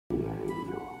hearing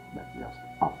you, but just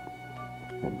up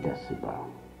a decibel.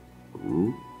 Hmm?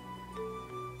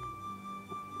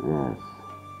 Yes,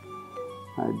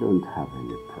 I don't have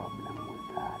any problem with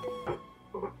that.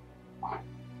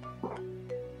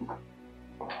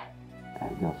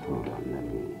 Just hold on, let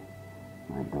me.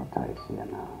 My daughter is here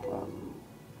now.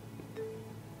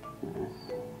 Yes.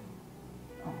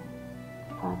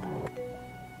 Father,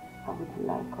 I would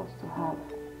like us to have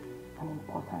an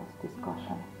important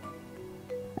discussion.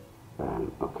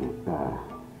 Okay.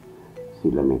 See,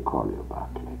 let me call you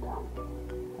back later.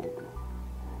 Thank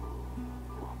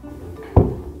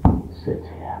you. Sit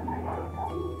here, my daughter.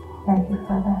 Thank you,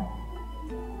 Father.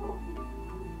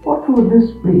 What will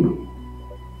this be?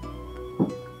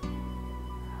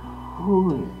 Who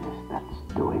is this that's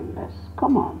doing this?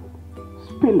 Come on.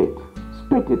 Spill it.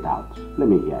 Spit it out. Let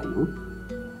me hear you.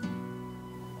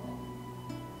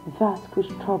 That which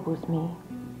troubles me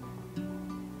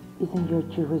is in your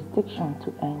jurisdiction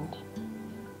to end.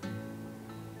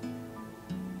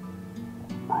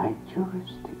 My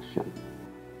jurisdiction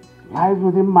lies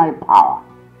within my power.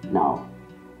 No.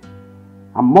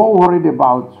 I'm more worried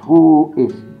about who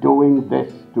is doing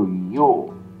this to you.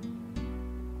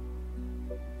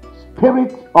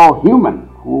 Spirit or human,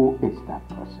 who is that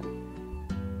person?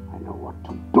 I know what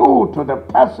to do to the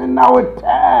person. I will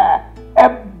tear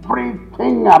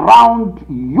everything around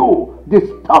you,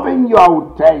 disturbing you. I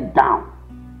will tear it down.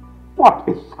 What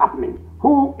is happening?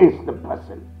 Who is the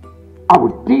person? I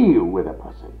will deal with the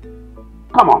person.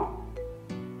 Come on.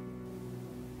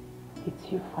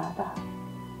 It's you, Father.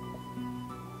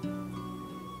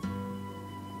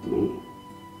 Me?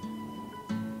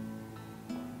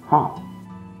 How?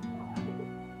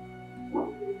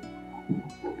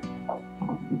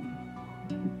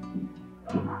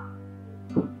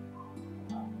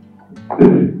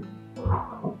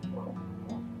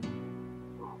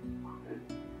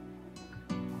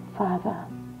 Father,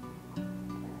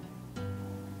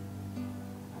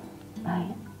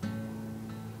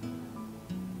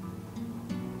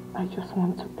 I just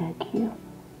want to beg you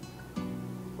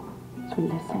to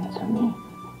listen to me.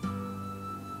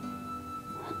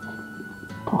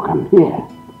 Talk, I'm here.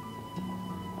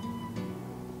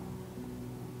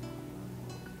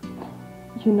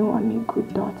 You know I'm a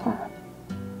good daughter.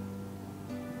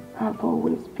 I've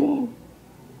always been.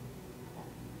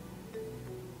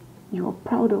 You're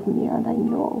proud of me, and I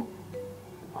know.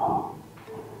 Oh.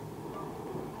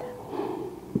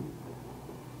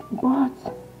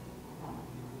 But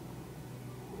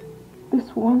this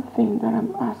one thing that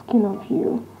I'm asking of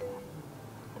you,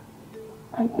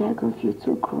 I beg of you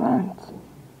to grant.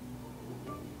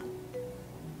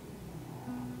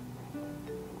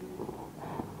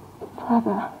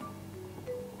 Father,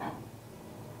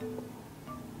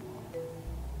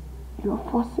 you're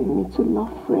forcing me to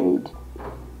love Fred.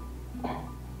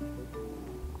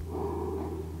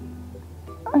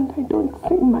 And I don't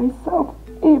see myself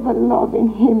ever loving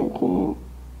him again.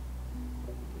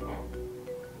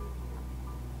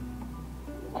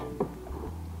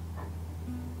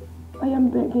 I am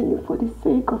begging you for the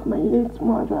sake of my late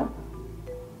mother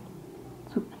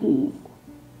to please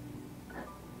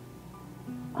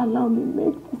allow me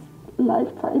make this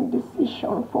lifetime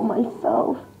decision for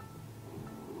myself.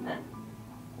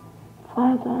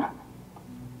 Father,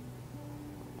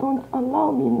 don't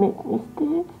allow me make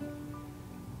mistakes.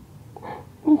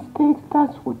 Mistakes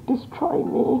that would destroy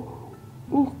me.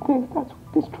 Mistakes that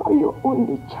would destroy your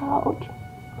only child.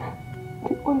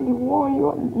 The only one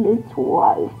your late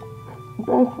wife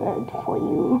birthed for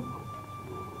you.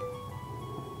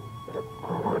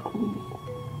 Please.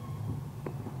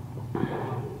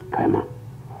 Kaima.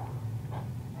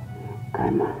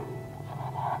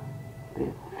 The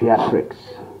theatrics.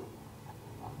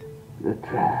 The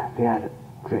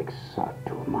theatrics are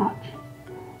too much.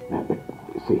 But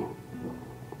see,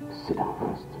 sit down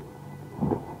first.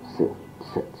 Sit.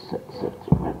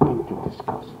 We're going to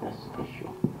discuss this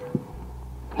issue.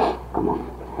 Come on,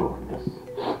 hold this.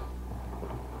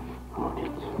 Hold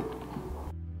it.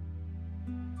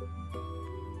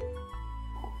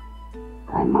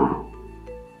 Kaima.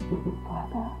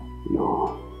 Father. No.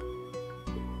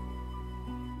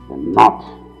 The knot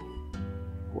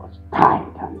was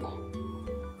tied, and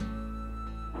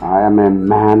I am a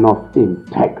man of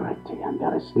integrity, and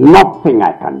there is nothing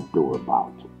I can do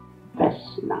about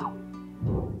this now.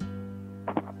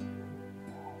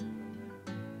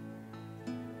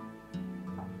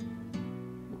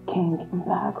 King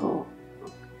Mbago.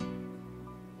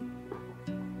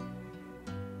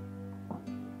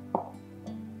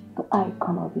 The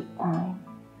icon of his time.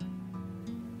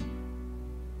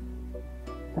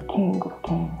 The King of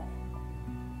Kings.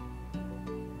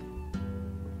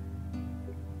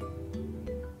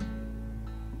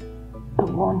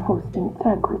 the one whose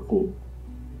integrity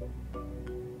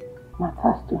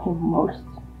matters to him most,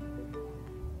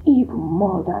 even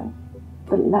more than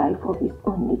the life of his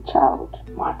only child.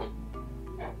 What?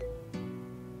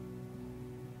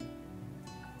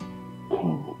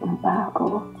 King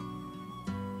Mbago.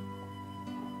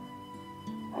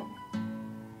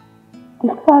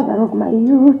 The father of my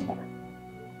youth.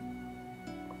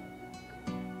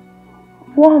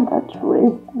 One that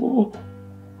raised me.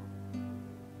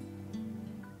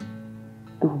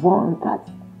 The one that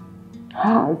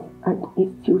has and is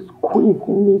still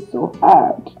squeezing me so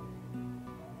hard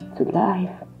to life.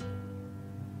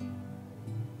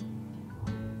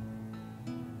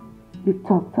 You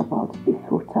talked about this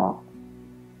hotel.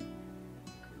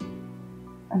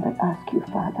 And I ask you,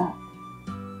 Father,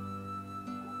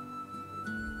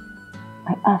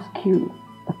 I ask you,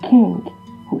 a king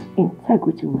whose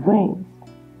integrity reigns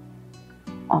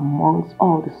amongst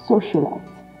all the socialites,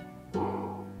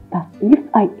 that if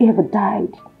I ever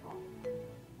died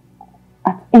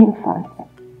as infant,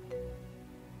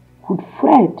 would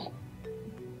Fred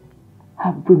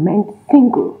have remained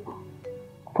single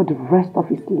for the rest of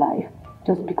his life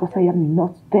just because I am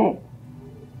not there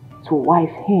to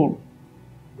wife him?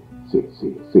 See,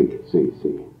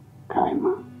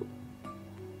 Kaima.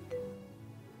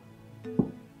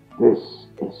 This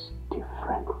is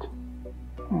different.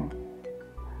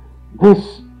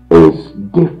 This is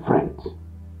different.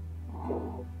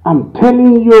 I'm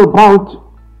telling you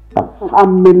about a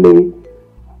family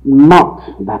knot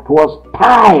that was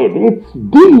tied. It's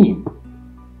deep.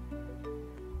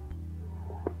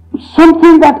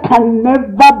 Something that can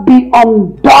never be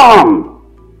undone.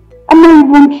 I'm not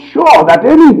even sure that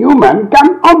any human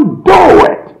can undo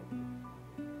it.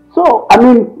 So, I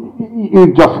mean,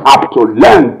 you just have to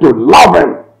learn to love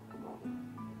him.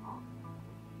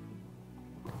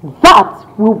 That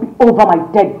will be over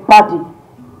my dead body.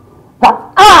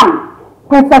 That I,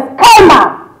 Princess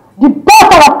Kaima, the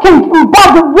daughter of King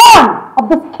Mbago I of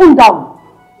this kingdom,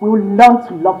 will learn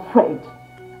to love Fred.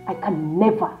 I can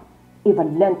never, ever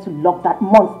learn to love that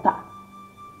monster.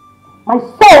 My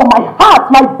soul, my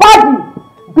heart, my body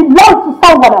belong to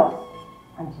someone else.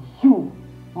 And you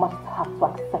must have to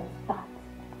accept that.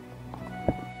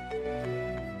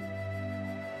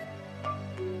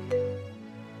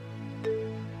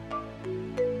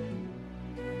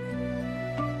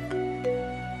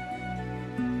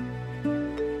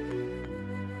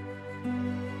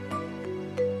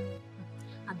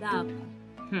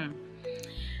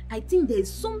 I think there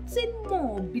is something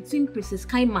more between Princess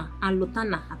Kaima and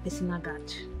Lotana, her personal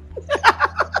guard.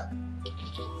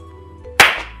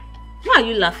 Why are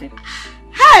you laughing?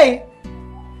 Hey!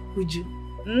 Uju,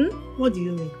 what do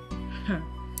you mean?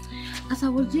 As I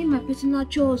was doing my personal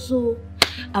chores, so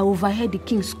I overheard the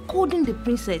king scolding the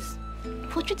princess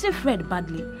for treating Fred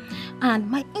badly. And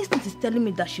my instinct is telling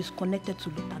me that she's connected to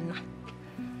Lotana.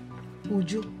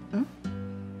 Uju?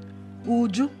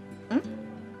 Uju?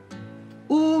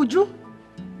 Uju?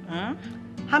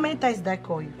 How many times did I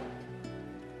call you?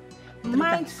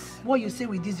 Mind what you say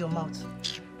with this your mouth.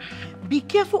 Be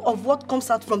careful of what comes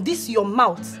out from this your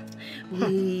mouth.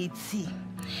 Wait, see.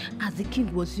 As the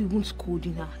king was even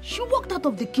scolding her, she walked out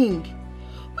of the king,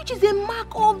 which is a mark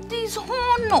of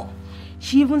dishonor.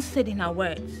 She even said in her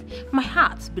words, my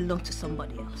heart belongs to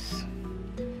somebody else.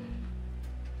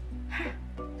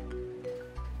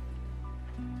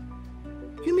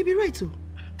 You may be right too.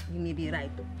 You may be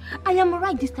right. I am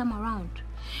right this time around.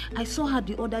 I saw her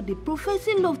the other day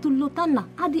professing love to Lotana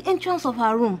at the entrance of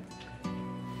her room.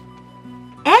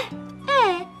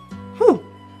 Who?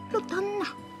 Lotana.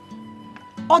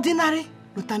 Ordinary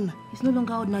Lotana. It's no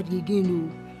longer ordinary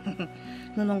again, no.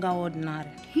 No longer ordinary.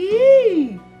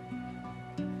 Hey!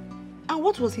 And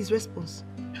what was his response?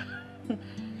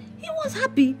 He was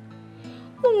happy.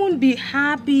 Who won't be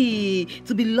happy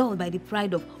to be loved by the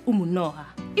pride of Umunoha?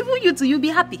 Even you too, you'll be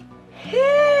happy.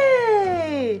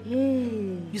 Hey!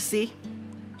 Hey! You see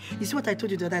what I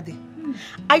told you the other day?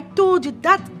 I told you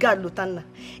that guy Lotana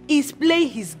is playing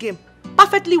his game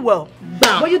perfectly well.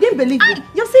 Bam. But you didn't believe me.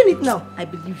 You're seeing it now. I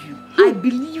believe you. I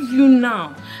believe you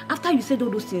now. After you said all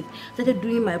those things, I started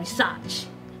doing my research.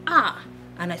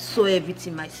 And I saw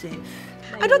everything myself.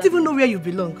 I don't even know where you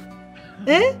belong.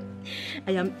 Eh?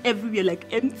 I am everywhere like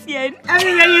MTN.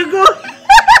 Everywhere you go.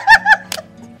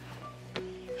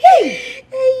 Hey!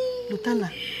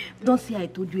 Lotana. Don't say I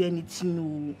told you anything,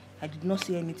 no. I did not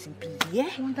say anything, please, yeah?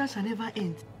 Wonder shall never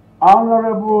end.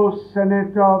 Honorable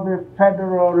Senator of the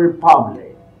Federal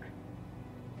Republic.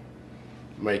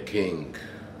 My king,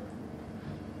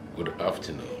 good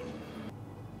afternoon.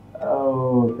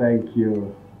 Oh, thank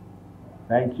you.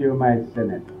 Thank you, my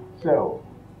senator. So,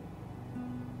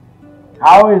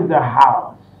 How is the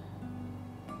house?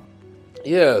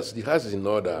 Yes, the house is in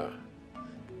order.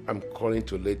 I'm calling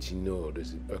to let you know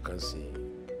there's a vacancy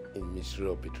in Ministry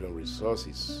of Petroleum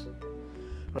Resources.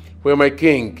 Well, my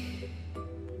king,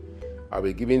 I'll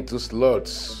be giving 2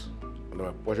 slots, and I'm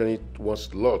apportioning 1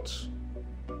 slot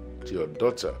to your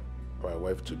daughter, my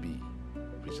wife-to-be,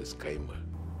 Princess Kaima.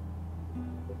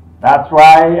 That's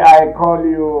why I call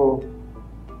you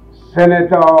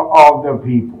Senator of the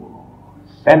People,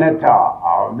 Senator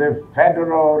of the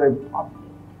Federal Republic.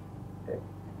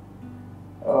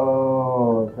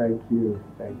 Oh, thank you.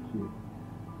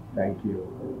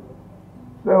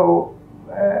 So,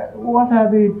 what are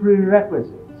the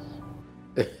prerequisites?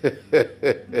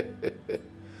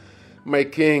 My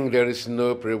king, there is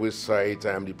no prerequisite.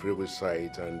 I am the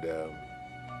prerequisite, and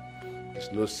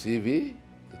there's no CV,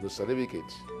 there's no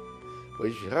certificate. But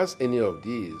if she has any of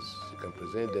these, you can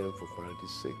present them for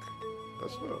formality's sake.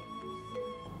 That's all.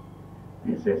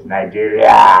 This is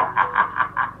Nigeria.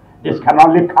 This can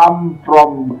only come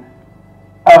from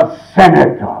a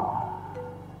senator.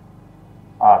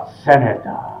 A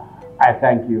senator. I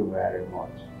thank you very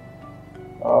much.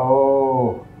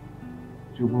 Oh,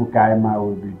 Chukwukaima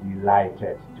will be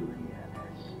delighted to hear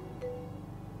this.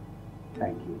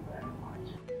 Thank you very much.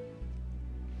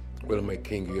 Well, my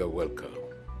king, you are welcome.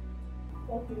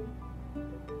 Thank you.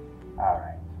 All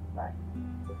right, bye.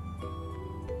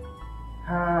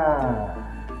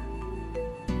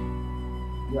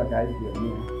 You guys hear me?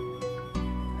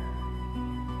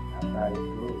 That's how it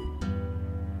goes.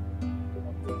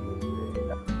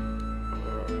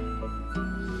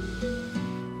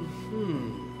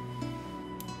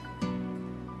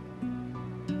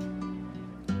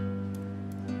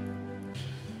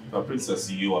 But Princess,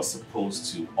 you are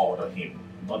supposed to order him,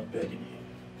 not begging him.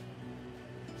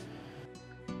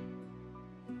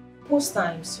 Most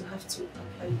times you have to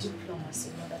apply diplomacy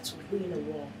in order to win a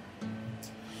war.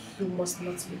 You must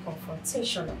not be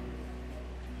confrontational.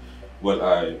 Well,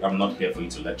 I am not here for you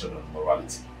to lecture on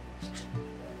morality.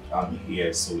 I'm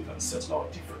here so we can settle our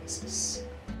differences.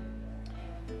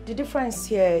 The difference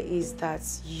here is that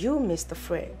you, Mr.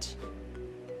 Fred,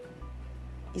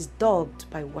 is dogged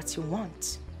by what you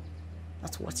want,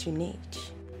 not what you need.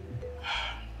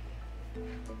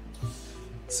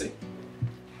 See,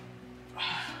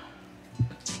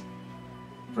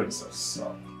 Princess,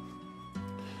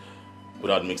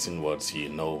 without mixing words, you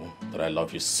know that I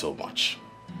love you so much.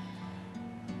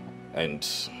 And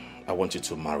I want you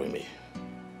to marry me.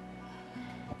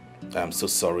 I'm so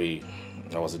sorry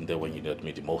I wasn't there when you needed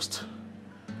me the most.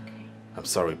 I'm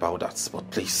sorry about that, but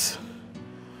please,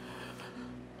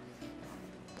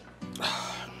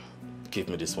 give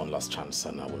me this one last chance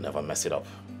and I will never mess it up.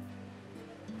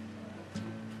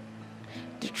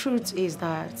 The truth is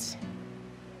that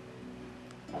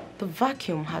the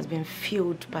vacuum has been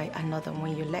filled by another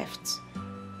when you left.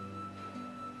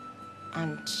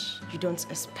 And you don't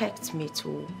expect me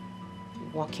to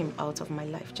walk him out of my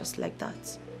life just like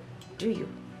that, do you?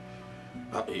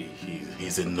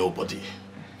 He's a nobody,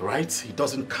 right? He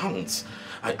doesn't count.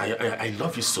 I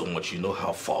love you so much. You know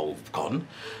how far we've gone.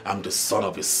 I'm the son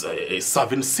of a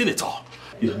serving senator.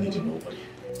 You don't need a nobody.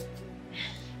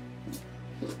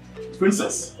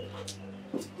 Princess!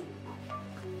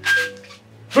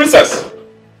 Princess!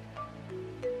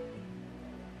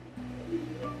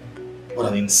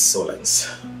 What an insolence.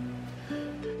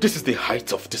 This is the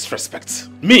height of disrespect.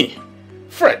 Me,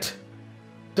 Fred,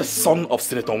 the son of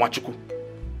Senator Nwachukwu.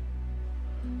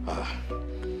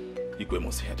 Igwe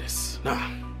must hear this. Nah.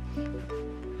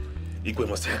 Igwe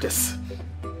must hear this.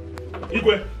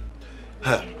 Igwe!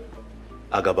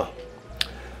 Agaba,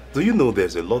 do you know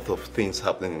there's a lot of things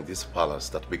happening in this palace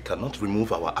that we cannot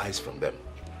remove our eyes from them?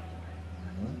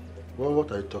 Well,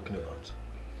 what are you talking about?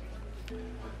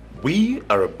 We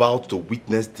are about to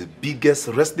witness the biggest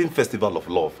wrestling festival of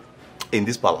love in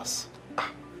this palace.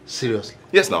 Seriously?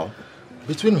 Yes, now.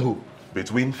 Between who?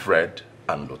 Between Fred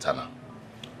and Lotana.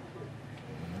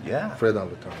 Yeah. Fred and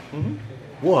Lotana.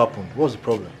 What happened? What's the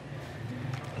problem?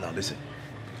 Now listen.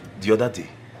 The other day,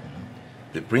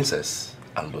 the princess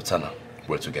and Lotana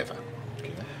were together.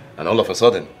 Okay. And all of a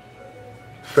sudden,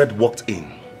 Fred walked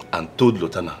in and told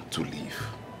Lotana to leave.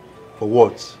 For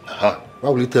what? Why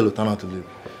will you tell Lotana to leave?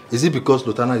 Is it because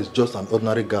Lotana is just an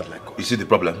ordinary guard like us? You see the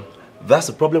problem? That's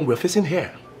the problem we're facing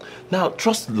here. Now,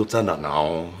 trust Lotana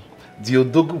now. The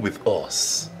Odogu with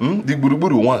us. The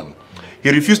Buruburu one. He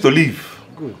refused to leave.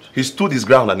 Good. He stood his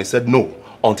ground and he said no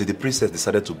until the princess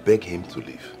decided to beg him to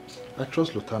leave. I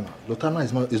trust Lotana. Lotana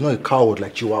is not a coward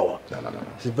like Chihuahua. No.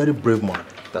 He's a very brave man.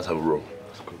 That's how we roll.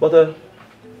 But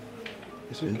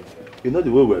it's okay. You know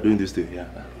the way we're doing this thing here.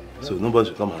 So nobody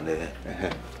should come and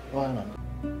Why not?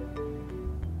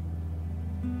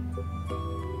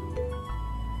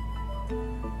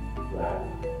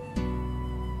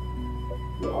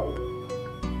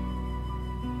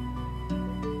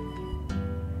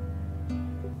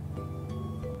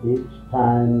 Each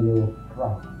time you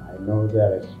frown, I know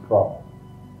there is trouble.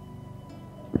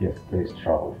 Yes, there is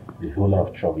trouble. A whole lot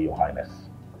of trouble, Your Highness.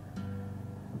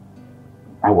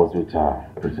 I was with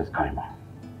Princess Kaima.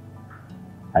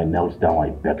 I knelt down, I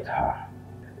begged her.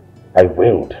 I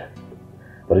wailed.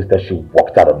 But instead she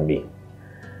walked out on me.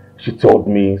 She told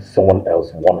me someone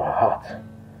else won her heart.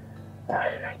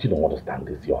 I didn't understand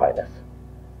this, Your Highness.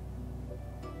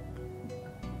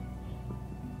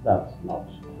 That's not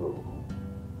true.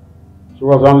 She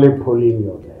was only pulling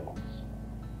your legs.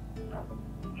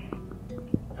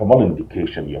 From all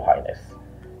indication, Your Highness,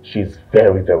 she's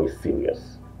very, very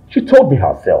serious. She told me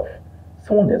herself,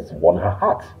 someone else won her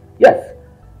heart. Yes.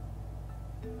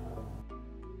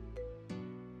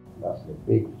 That's a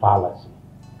big fallacy.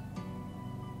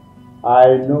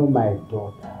 I know my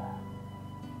daughter.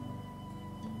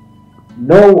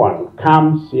 No one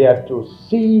comes here to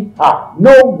see her.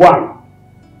 No one.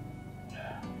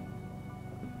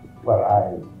 Well,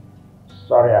 I'm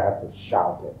sorry I had to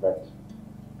shout it, but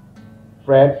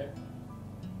Fred,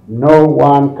 no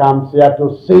one comes here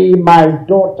to see my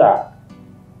daughter.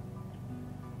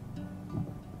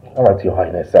 All right, Your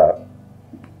Highness,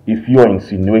 if you're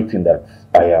insinuating that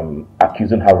I am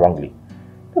accusing her wrongly,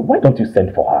 then why don't you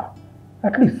send for her?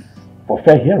 At least for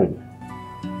fair hearing.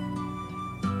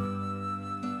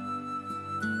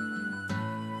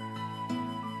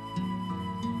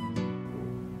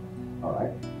 All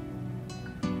right.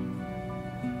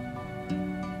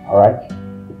 All right.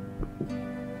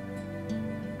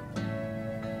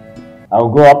 I'll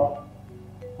go up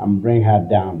and bring her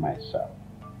down myself.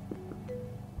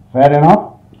 Fair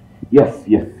enough? Yes,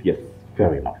 yes, yes.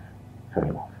 Fair enough. Fair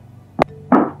enough.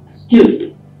 Excuse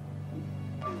me.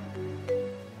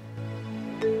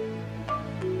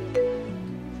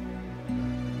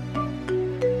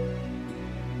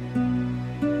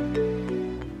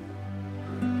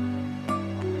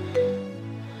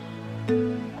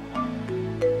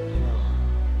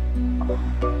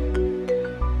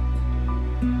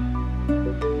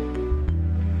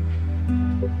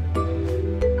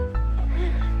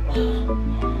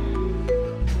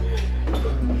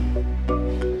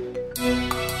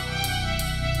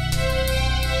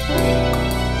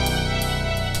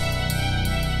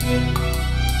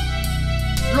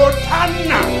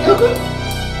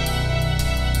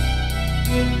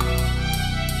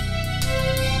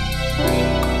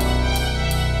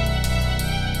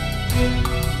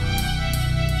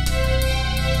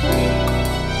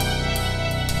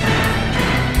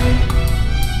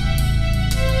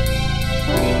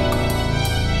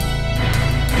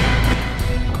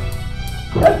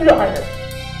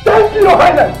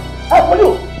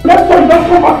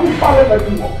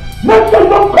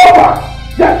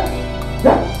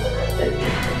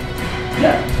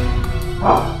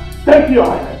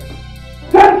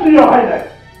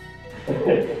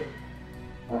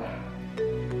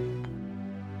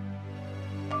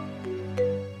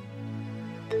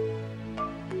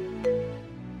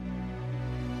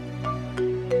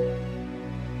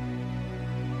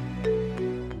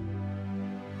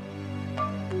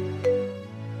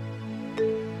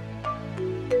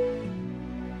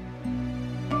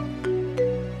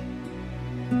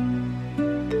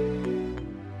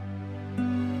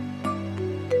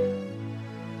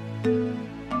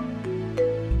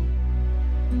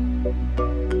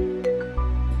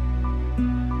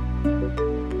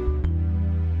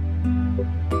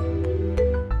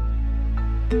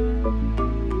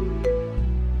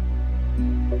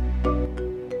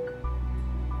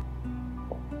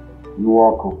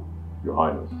 Your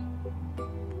Highness.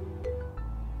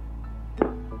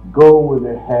 Go with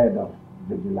the head of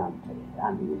Vigilante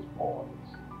and his boys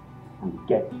and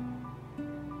get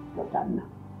Lotana.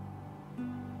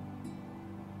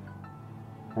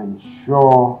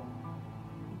 Ensure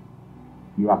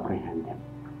you apprehend him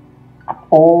at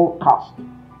all costs.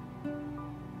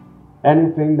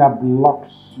 Anything that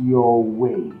blocks your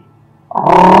way,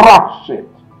 rush it.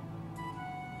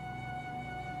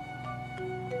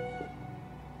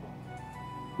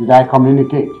 Did I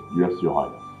communicate? Yes, Your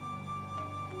Highness.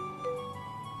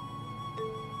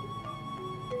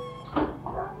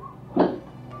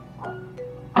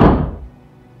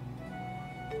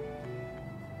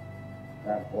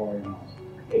 That boy must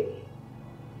pay.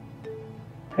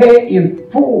 Pay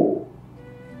in full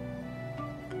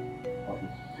for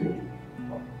his sin,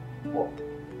 for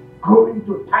going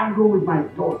to tango with my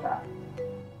daughter.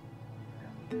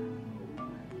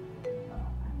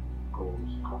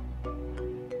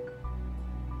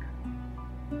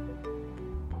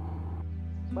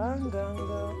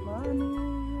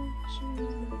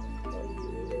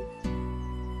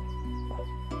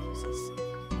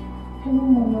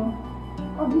 Mama.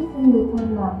 Have you seen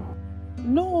Lotana?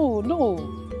 No.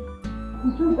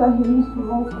 It's just that he used to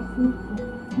run for safety.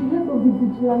 The head of the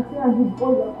vigilante and his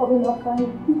boys are coming after him.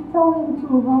 Please tell him to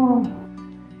run.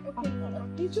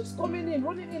 Okay, he's just coming in,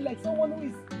 running in like someone who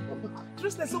is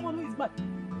dressed like someone who is mad.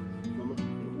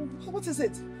 What is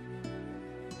it?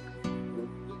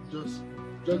 Just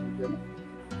be careful.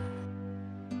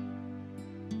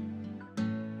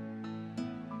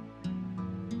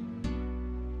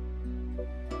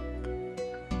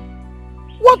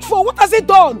 What for? What has he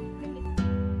done?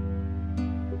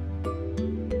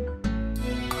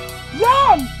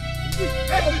 Run!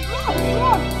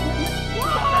 Run!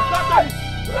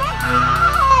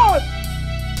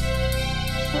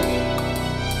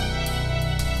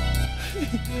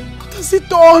 What has he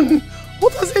done?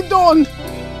 What has he done?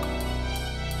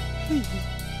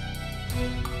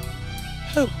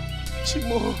 Oh,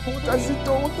 Chimo, what has he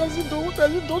done? What has he done? What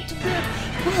has he done today?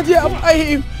 Why did you apply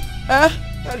him?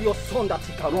 Tell your son that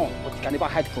he can run, but he can never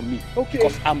hide from me. Okay.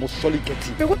 Because I must surely get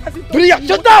him. But what has he done? Julia,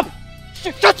 shut up!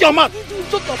 Shut your mouth!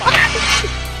 Shut your mouth!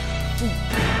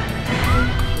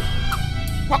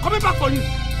 We're coming back for you!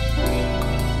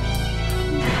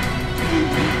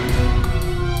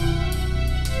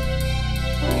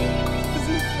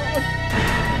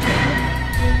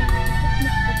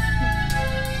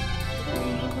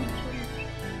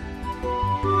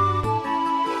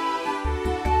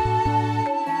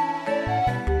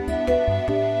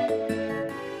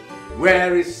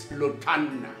 Where is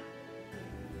Lotana?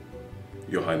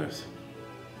 Your Highness,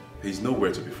 he's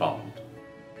nowhere to be found.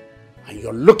 And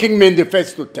you're looking me in the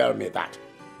face to tell me that.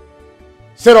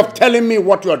 Instead of telling me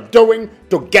what you're doing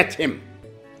to get him.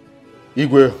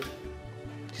 Igwe,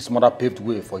 his mother paved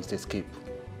way for his escape.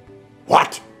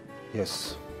 What?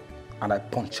 Yes, and I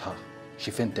punched her. She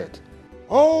fainted.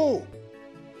 Oh.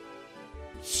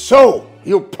 So,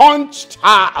 you punched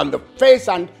her on the face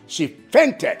and she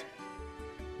fainted.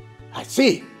 I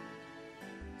see.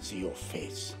 See your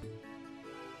face.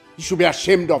 You should be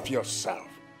ashamed of yourself.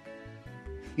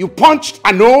 You punched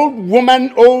an old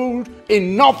woman old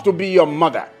enough to be your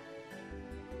mother.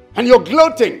 And you're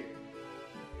gloating.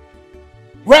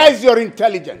 Where is your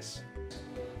intelligence?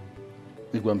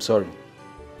 Igwe, I'm sorry.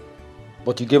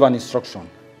 But you gave an instruction.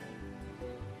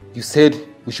 You said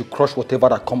we should crush whatever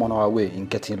that come on our way in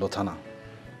getting Lotana.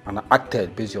 And I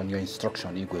acted based on your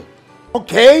instruction, Igwe.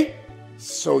 Okay.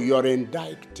 So you're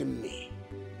indicting me.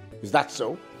 Is that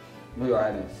so? No, Your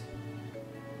Highness.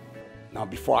 Now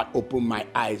before I open my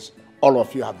eyes, all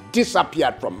of you have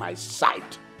disappeared from my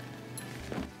sight.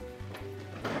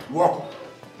 Walk.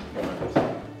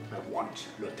 I want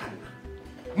Lotana.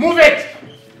 Move it!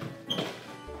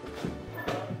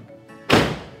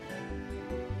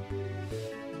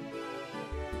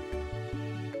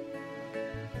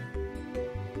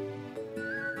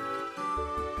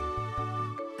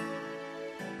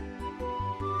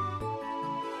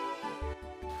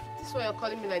 Why you're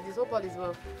calling me like this? Hope all is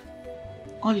well.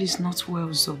 All is not well,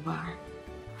 Zoba.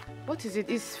 What is it?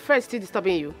 Is Fred still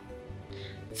disturbing you?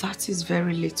 That is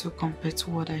very little compared to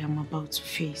what I am about to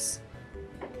face.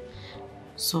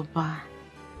 Zoba,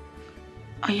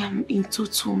 I am in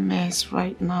total mess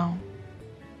right now.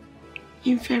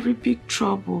 In very big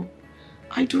trouble.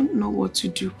 I don't know what to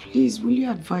do. Please, will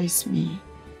you advise me?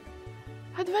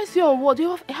 Advise you on what?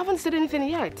 You haven't said anything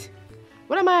yet.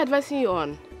 What am I advising you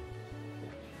on?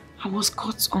 I was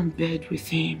caught on bed with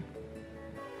him.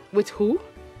 With who?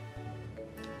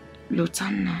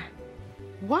 Lotana.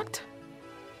 What?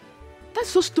 That's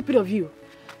so stupid of you.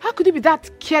 How could you be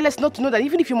that careless not to know that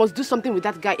even if you must do something with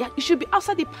that guy, you should be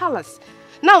outside the palace?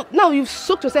 Now you've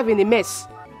soaked yourself in a mess.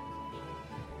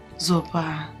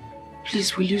 Zoba,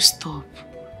 please will you stop?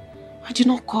 I did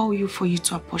not call you for you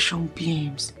to apportion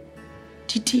blames.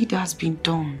 The deed has been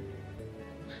done.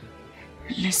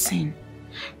 Listen.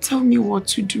 Tell me what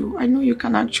to do. I know you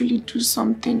can actually do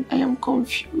something. I am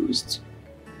confused.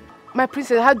 My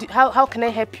princess, how can I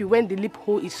help you when the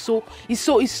loophole is so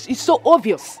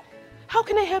obvious? How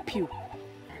can I help you?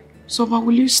 Zoba,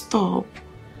 will you stop?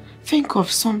 Think of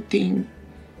something.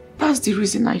 That's the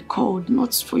reason I called,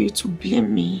 not for you to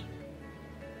blame me.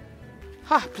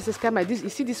 Princess Kama, you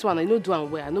see this one, I know do and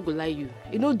where. I no go lie you.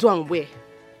 You know do and where.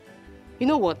 You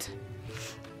know what?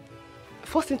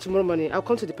 First thing tomorrow morning, I'll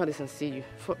come to the palace and see you.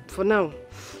 For now,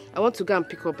 I want to go and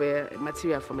pick up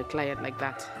material from a client like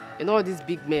that. You know all these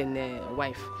big men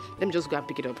wife. Let me just go and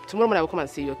pick it up. Tomorrow morning I will come and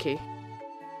see you, okay?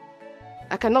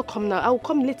 I cannot come now. I will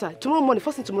come later. Tomorrow morning,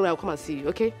 first thing tomorrow I will come and see you,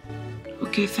 okay?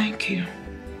 Okay, thank you.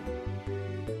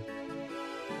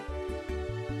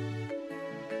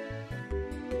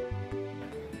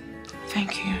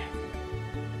 Thank you.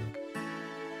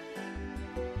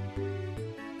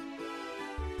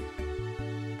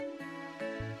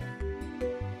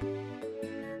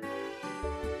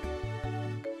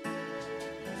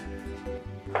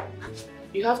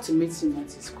 You have to meet him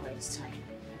at his quiet time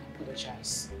and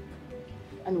apologize.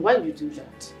 And while you do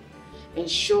that,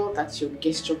 ensure that your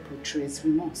gesture portrays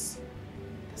remorse.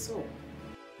 That's all.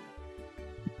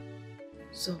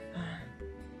 Zoba,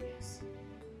 yes,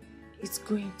 it's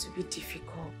going to be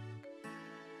difficult.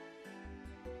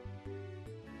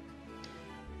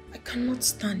 I cannot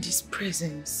stand his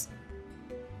presence.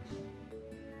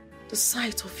 The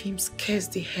sight of him scares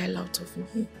the hell out of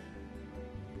me.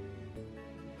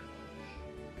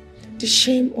 The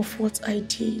shame of what I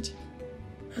did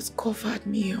has covered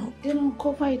me up. Then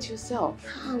uncover it yourself.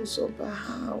 How, Zoba,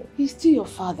 how? He's still your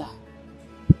father.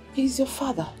 He's your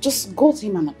father. Just go to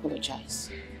him and apologize.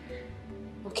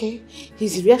 Okay?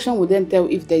 His reaction will then tell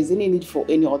if there is any need for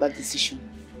any other decision.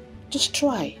 Just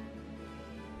try.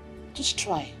 Just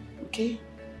try, okay?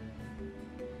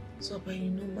 Zoba,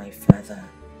 you know my father.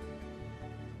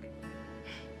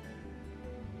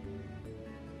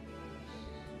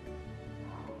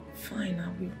 Fine,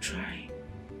 I will try.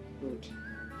 Good.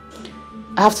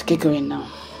 I have to get going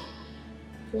now.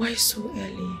 Why so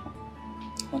early?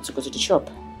 I want to go to the shop.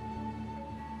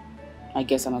 My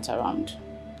guests are not around.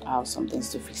 I have some things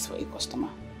to fix for a customer.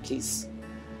 Please.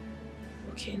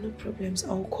 Okay, no problems.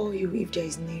 I'll call you if there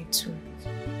is need to.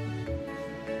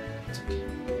 It's okay.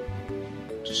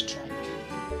 Just try.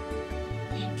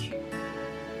 Thank you.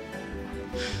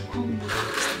 Come back.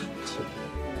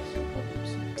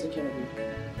 Take care of you.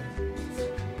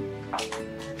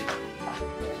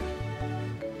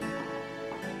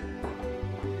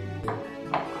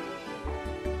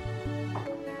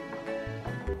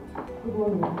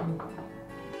 Good morning.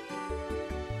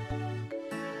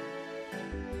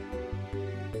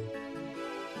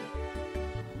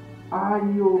 Are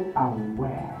you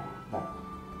aware that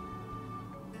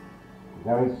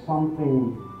there is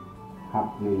something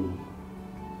happening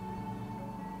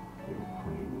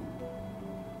between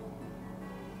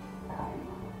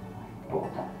Kaima, my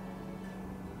daughter,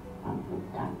 and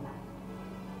Lutana?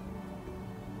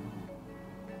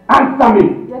 Answer me!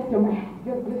 Yes, Your Majesty.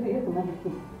 Yes, Your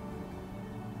Majesty.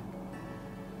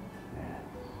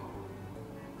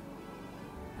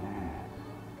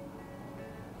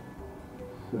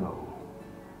 So,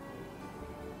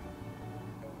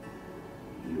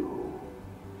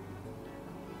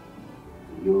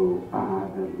 you are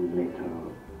the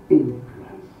little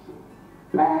influence,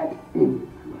 bad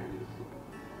influence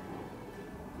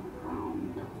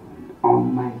around and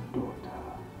on my daughter.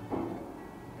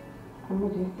 Your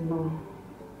Majesty, no.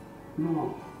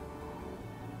 No.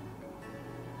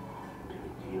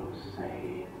 Did you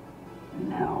say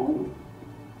no?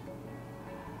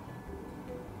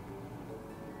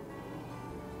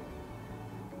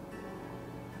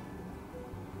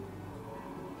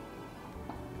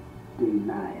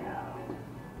 Denial.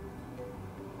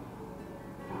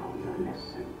 Now you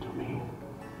listen to me.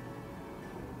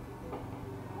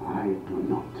 I do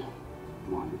not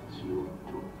want you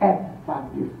to ever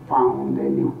be found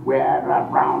anywhere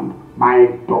around my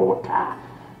daughter.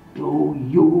 Do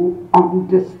you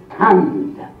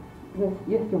understand? Yes,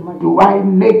 Your Majesty. Do I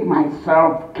make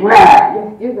myself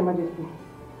clear? Yes, Your Majesty.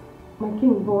 My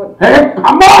king, but... Hey,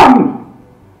 come on!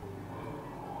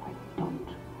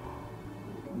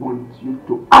 Want you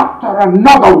to utter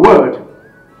another word.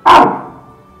 Out!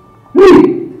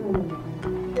 Leave!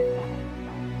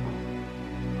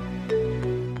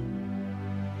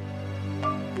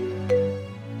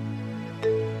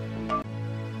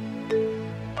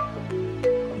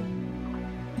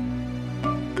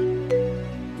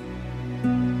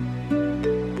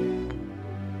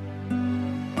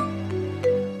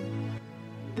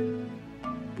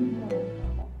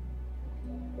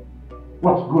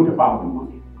 What's good about the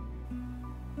money?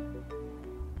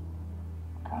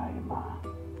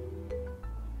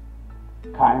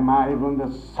 Kaima, even the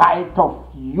sight of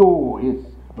you is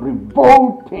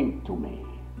revolting to me.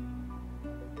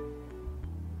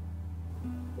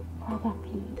 Father,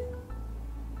 please.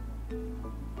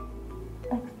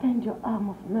 Extend your arm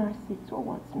of mercy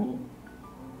towards me.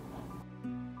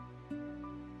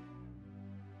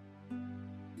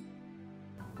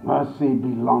 Mercy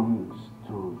belongs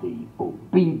to the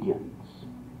obedience,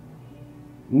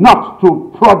 not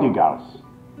to prodigals.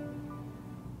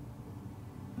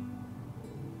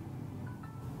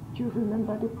 Do you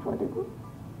remember the prodigal?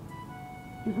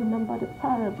 You remember the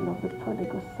parable of the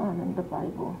prodigal son in the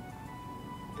Bible?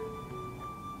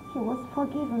 He was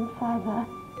forgiven, Father,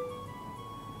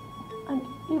 and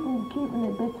even given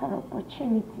a better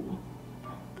opportunity.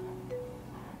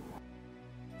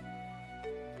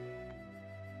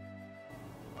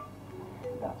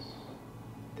 That's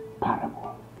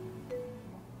parable.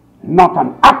 Not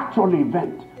an actual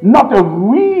event, not a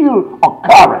real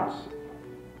occurrence.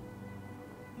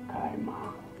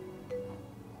 Kaima.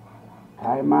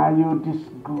 Kaima, you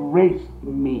disgraced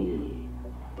me.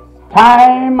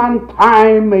 Time and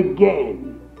time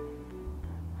again.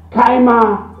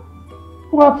 Kaima,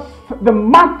 what's the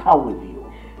matter with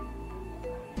you?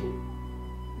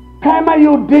 Kaima,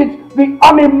 you did the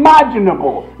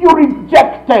unimaginable. You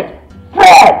rejected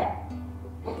Fred.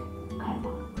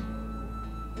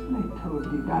 Little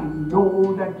did I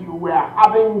know that you were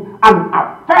having an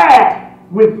affair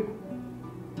with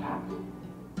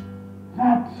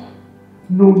that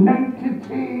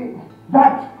nonentity,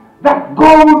 that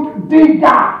gold digger.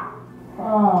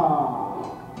 Ah.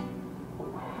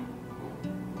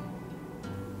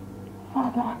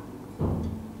 Father,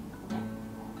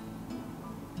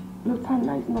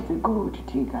 Lutana is not a gold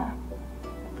digger.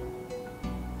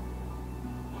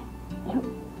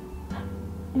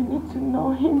 You need to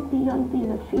know him beyond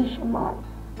being a fisherman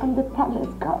and the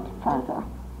palace god, Father.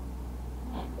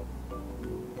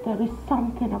 There is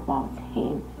something about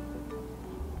him.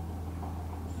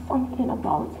 Something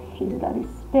about him that is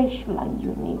special and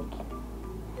unique.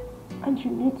 And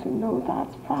you need to know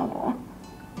that, Father.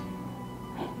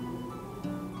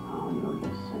 Now you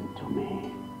listen to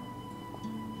me.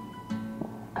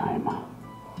 Kaima,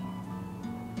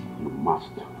 you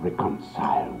must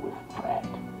reconcile with Fred.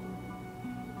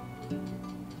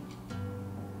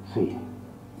 See,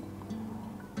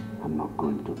 I'm not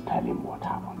going to tell him what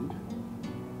happened.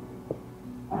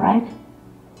 Alright?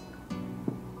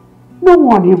 No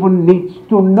one even needs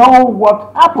to know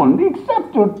what happened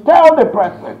except to tell the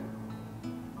person.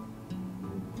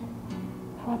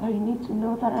 Father, you need to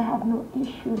know that I have no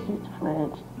issues with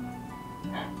Fred.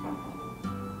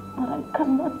 But I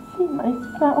cannot see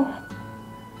myself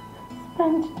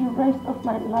spend the rest of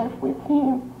my life with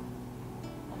him.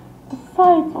 The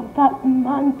sight of that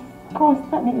man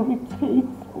disgusts and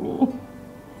irritates me.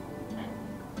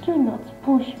 Do not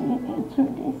push me into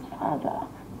this, Father.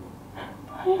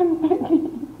 I am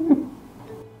begging you.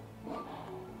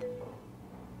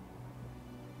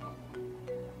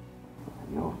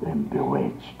 You've been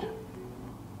bewitched.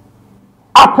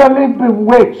 Utterly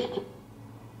bewitched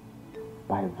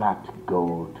by that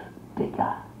gold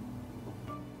digger.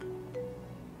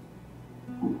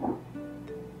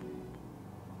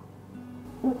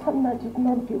 Lutana did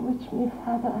not bewitch me,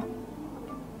 Father.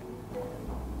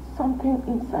 Something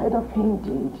inside of him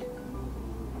did.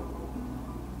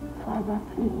 Father,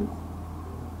 please.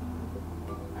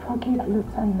 Forgive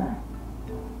Lutana.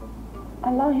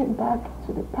 Allow him back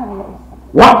to the palace.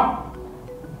 What?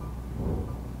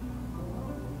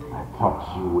 I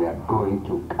thought you were going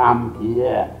to come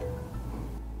here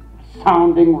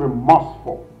sounding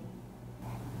remorseful.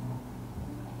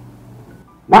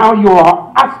 Now you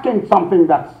are asking something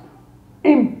that's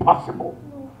impossible.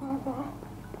 No, Father.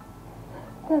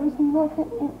 There is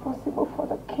nothing impossible for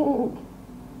the king.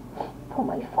 For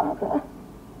my father.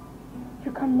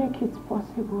 You can make it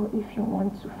possible if you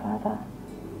want to, Father.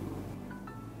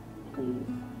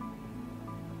 Please.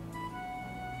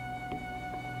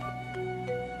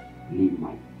 Leave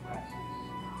my presence.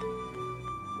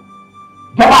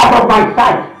 Get out of my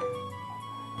sight!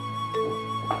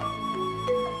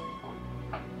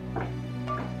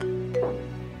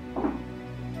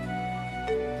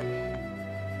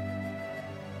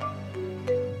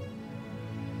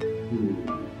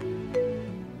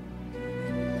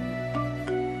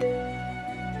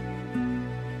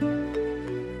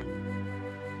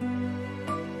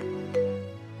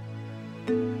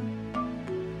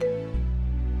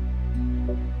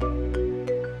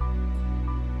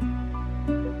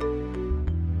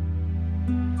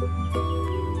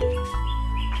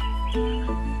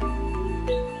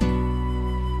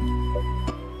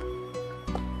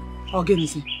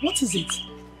 Ogenisi, what is it?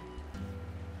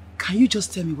 Can you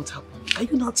just tell me what happened? Can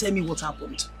you not tell me what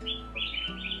happened?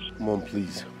 Mom,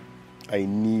 please. I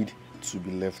need to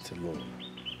be left alone.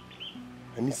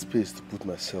 I need space to put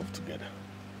myself together.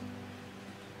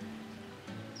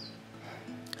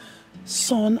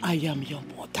 Son, I am your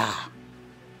mother.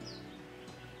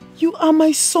 You are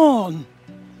my son.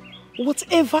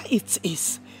 Whatever it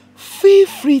is, feel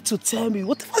free to tell me.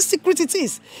 Whatever secret it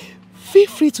is, feel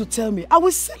free to tell me. I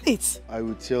will sell it. I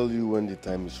will tell you when the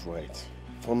time is right.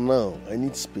 For now, I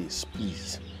need space,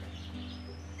 please.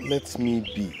 Let me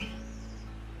be.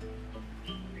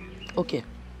 Okay.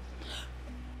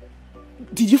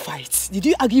 Did you fight? Did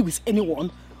you argue with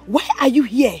anyone? Why are you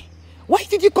here? Why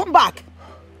did you come back?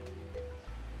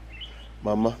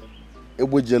 Mama,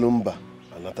 Ebo Jelumba,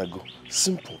 Anatago.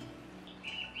 Simple.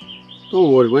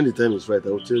 Don't worry, when the time is right, I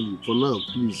will tell you. For now,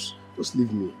 please, just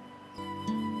leave me.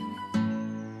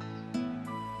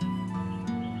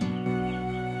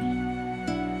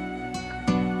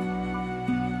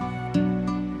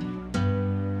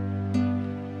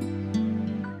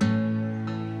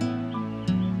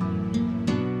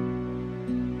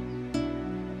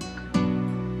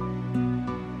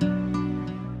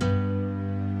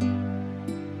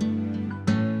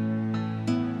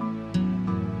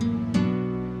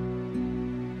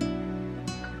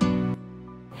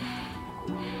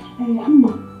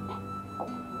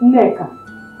 Neka,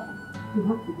 you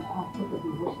have to be part of the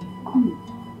worship. Come here.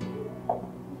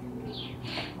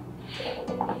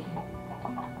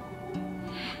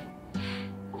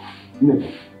 Neka.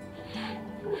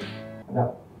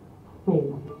 Hey.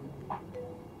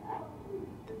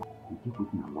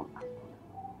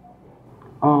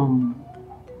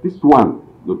 This one,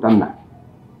 Lieutenant,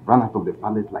 ran out of the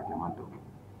palace like a mantle.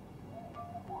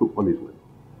 Hope all is well.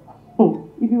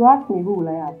 If you ask me, who will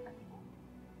I ask?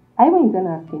 I even intend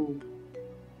asking you.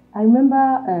 I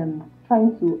remember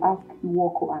trying to ask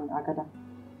Iwoko and Agada,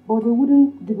 but they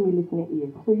wouldn't give me listening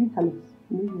ears. So you tell us.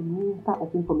 You know, you're Minister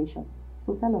of Information.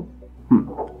 So tell us.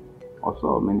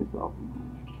 Also, Minister of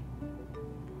Information.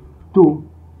 Two,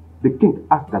 the king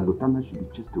asked that Lieutenant should be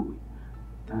chased away.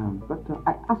 But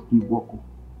I asked Iwoko.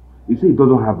 He said he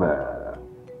doesn't have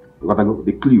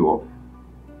the clue of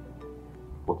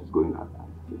what is going on.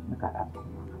 Look at that.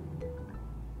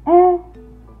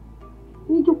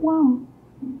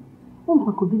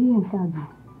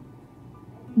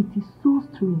 It is so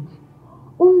strange.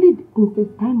 Only the Princess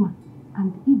Diamond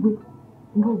and Igwe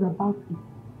knows about it.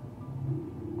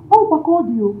 Oh,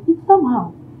 Pakodio, it's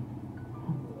somehow.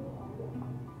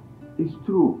 It's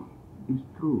true. It's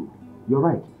true. You're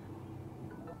right.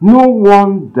 No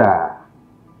wonder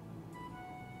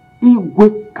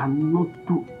Igwe cannot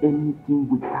do anything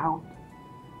without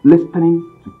listening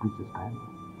to Princess Kaima.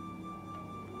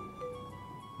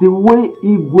 The way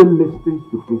Igwe listens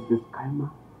to Princess Kaima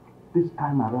this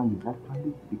time around is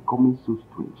actually becoming so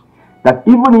strange that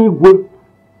even Igwe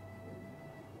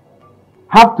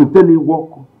have to tell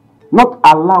Iwoko not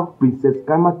allow Princess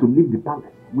Kaima to leave the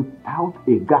palace without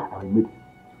a guard or a maid.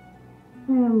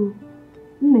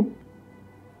 Nne,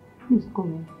 please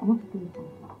come in. I want to tell you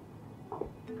something.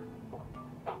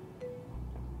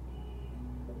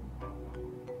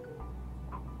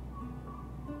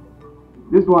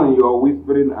 This one you're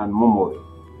whispering and murmuring.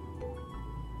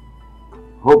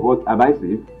 Hope what have I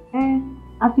said?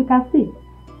 As you can see,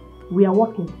 we are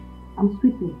working. I'm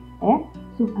sweeping.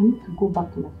 So I need to go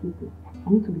back to my sweeping. I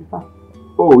need to be fast.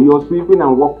 Oh, you're sweeping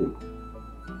and walking.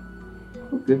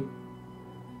 Okay.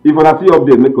 If I see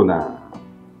update, make una.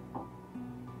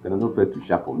 Then I'm not afraid to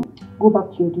share for me. Go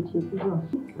back to your duties. Make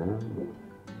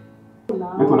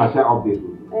una share update.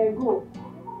 Go.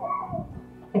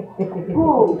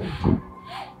 Go.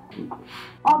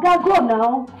 Okay, go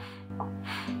now.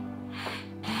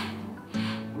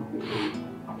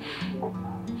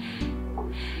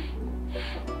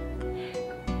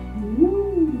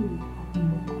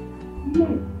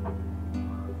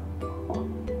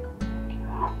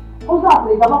 What's up,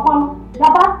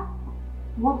 Gaba?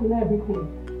 You want to know everything?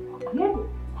 Yes.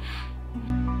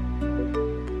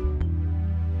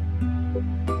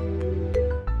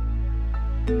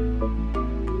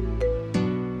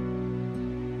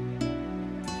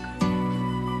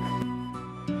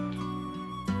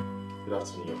 Good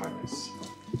afternoon, Your Highness.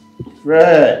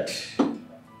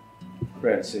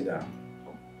 Fred, sit down.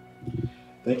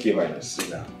 Thank you, Your Highness. Sit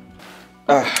down.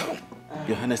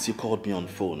 Your Highness, you called me on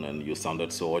phone and you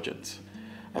sounded so urgent.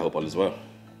 I hope all is well.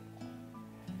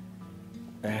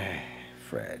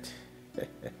 Fred,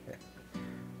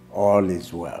 all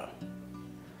is well.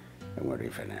 Don't worry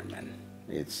for that, man.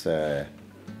 It's the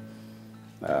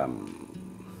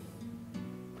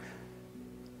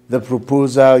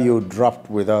proposal you dropped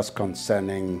with us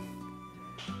concerning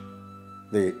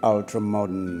the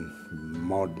ultra-modern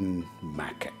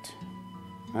market.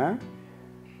 Huh?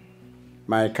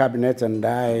 My cabinet and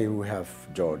I, we have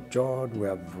jawed, we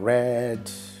have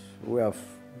read, we have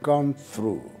gone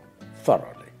through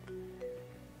thoroughly.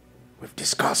 We've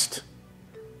discussed,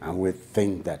 and we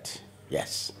think that,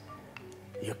 yes,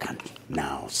 you can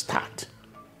now start.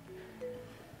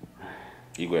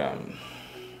 Igwe,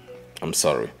 I'm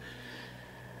sorry.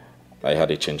 I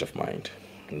had a change of mind.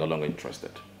 I'm no longer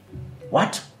interested.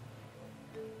 What?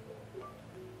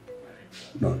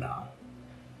 No.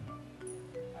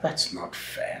 That's not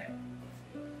fair.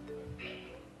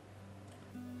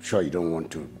 Sure, you don't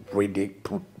want to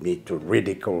put me to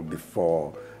ridicule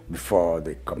before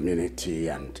the community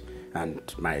and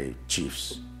my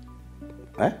chiefs.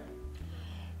 Eh?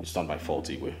 It's not my fault,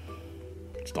 Igwe.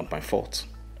 It's not my fault.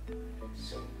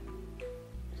 So,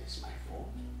 it is my fault?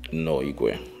 No,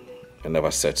 Igwe. I never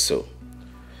said so.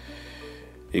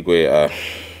 Igwe,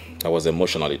 I was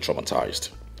emotionally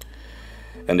traumatized.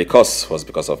 And the cause was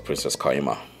because of Princess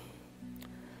Kaima.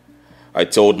 I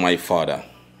told my father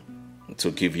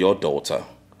to give your daughter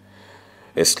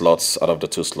a slot out of the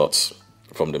 2 slots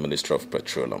from the Ministry of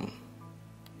Petroleum.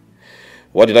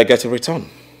 What did I get in return?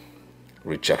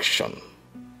 Rejection.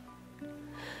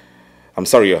 I'm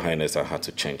sorry, Your Highness, I had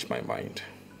to change my mind.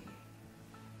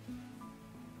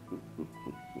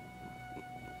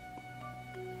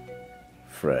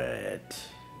 Fred.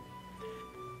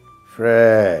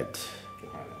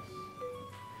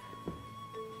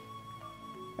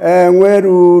 Enwere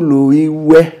ulu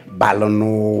iwe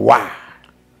balonụwa.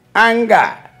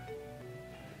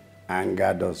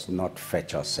 Anger does not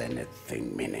fetch us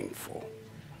anything meaningful.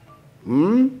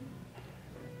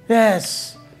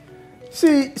 Yes.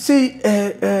 See,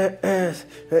 a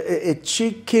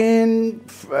chicken,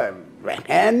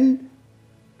 hen,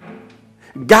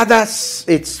 gathers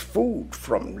its food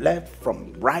from left,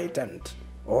 from right, and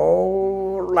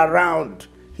all around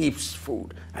heaps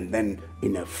food. And then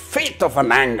in a fit of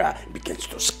an anger, begins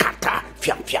to scatter.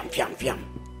 Fiam, fiam, fiam, fiam.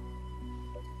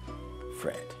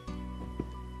 Fred,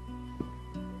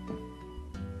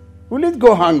 will it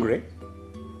go hungry?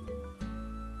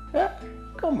 Yeah,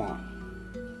 come on.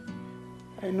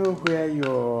 I know where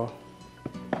your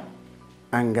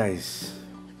anger is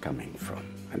coming from.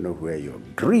 I know where your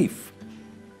grief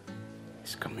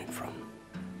is coming from.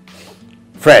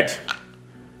 Fred,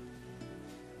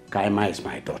 Kaima is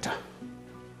my daughter,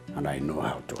 and I know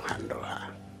how to handle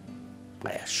her.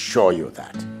 I assure you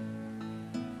that.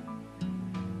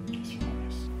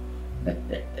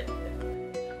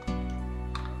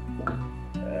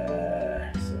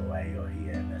 So why you're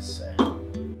here, Miss?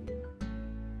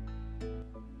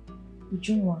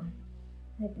 Ujunwa,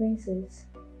 my princess,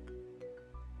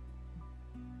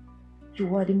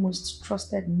 you are the most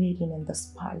trusted maiden in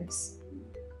this palace.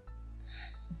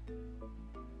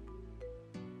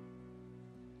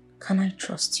 Can I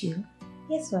trust you?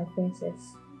 Yes, my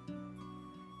princess.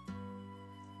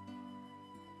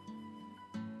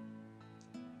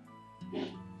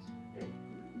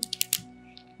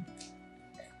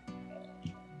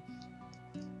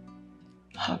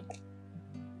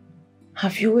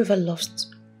 Have you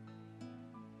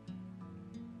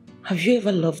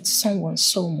ever loved someone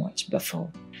so much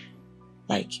before?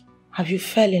 Like, have you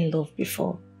fell in love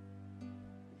before?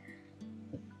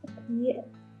 Yeah.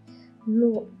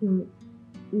 No,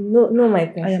 my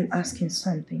princess. I am asking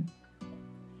something.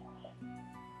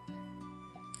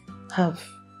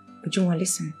 Ujunwa,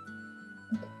 listen.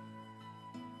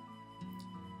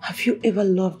 Have you ever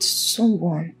loved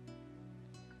someone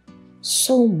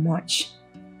so much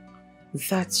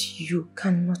that you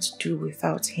cannot do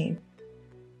without him?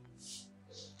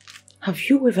 Have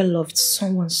you ever loved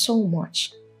someone so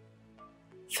much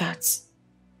that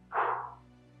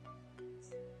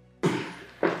Your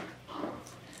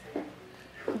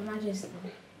Majesty.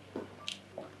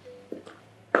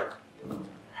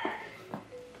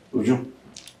 Uju.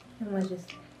 Your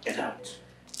Majesty. Get out.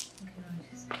 Okay, Your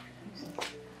Majesty.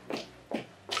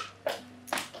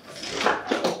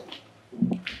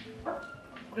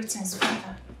 Greetings,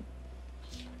 Father.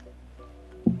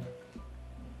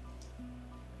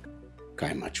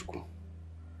 Kaimachuku,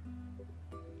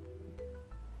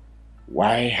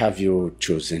 why have you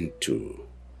chosen to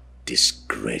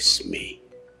disgrace me?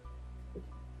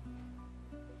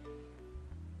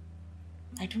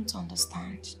 I don't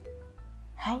understand.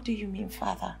 How do you mean,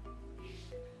 Father?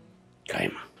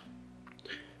 Kaima,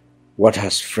 what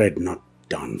has Fred not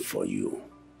done for you?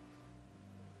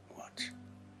 What?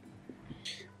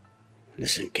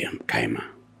 Listen, Kaima.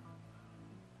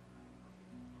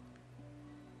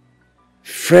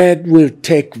 Fred will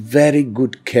take very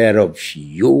good care of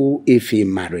you if he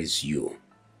marries you.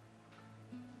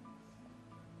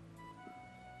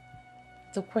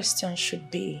 The question should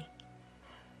be,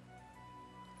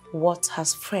 what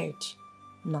has Fred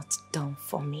not done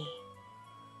for me?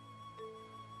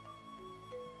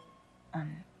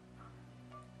 And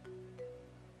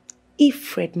if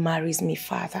Fred marries me,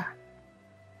 Father,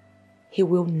 he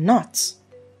will not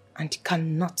and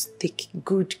cannot take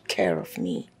good care of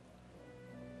me.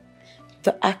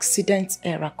 The accident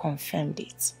era confirmed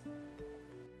it.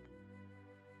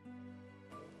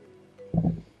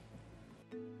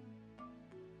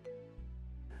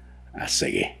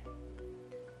 Asege.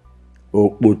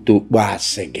 Okpotokpa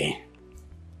asege.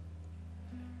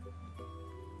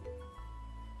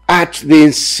 At the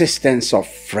insistence of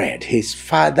Fred, his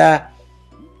father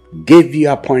gave you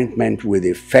appointment with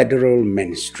the Federal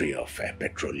Ministry of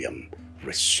Petroleum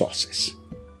Resources.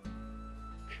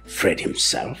 Fred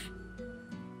himself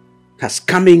has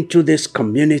come into this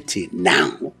community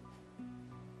now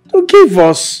to give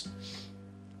us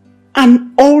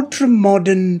an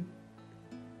ultra-modern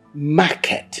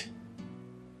market.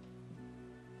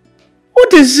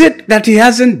 What is it that he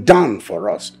hasn't done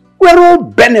for us? We're all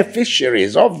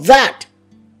beneficiaries of that.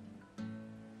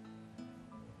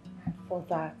 For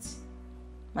that,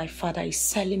 my father is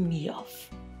selling me off.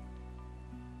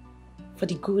 for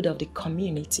the good of the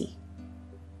community.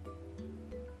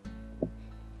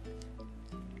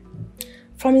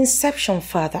 From inception,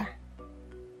 Father,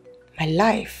 my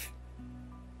life,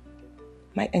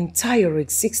 my entire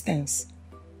existence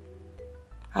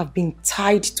have been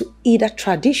tied to either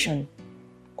tradition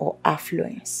or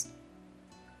affluence.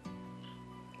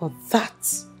 But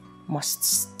that must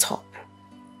stop.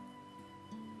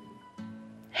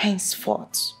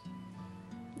 Henceforth,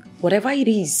 whatever it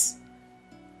is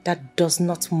that does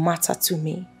not matter to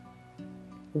me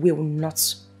will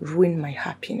not ruin my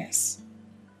happiness.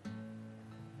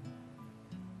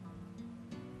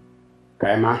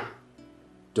 Kaima,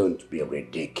 don't be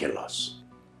ridiculous.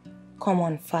 Come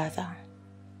on, Father.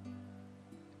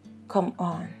 Come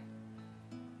on.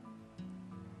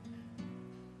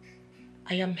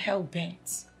 I am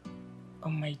hell-bent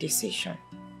on my decision.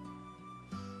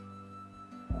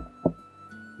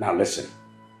 Now listen.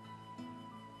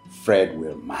 Fred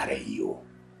will marry you.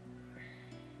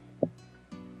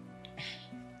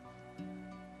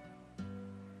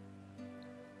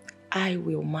 I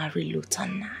will marry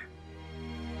Lutana.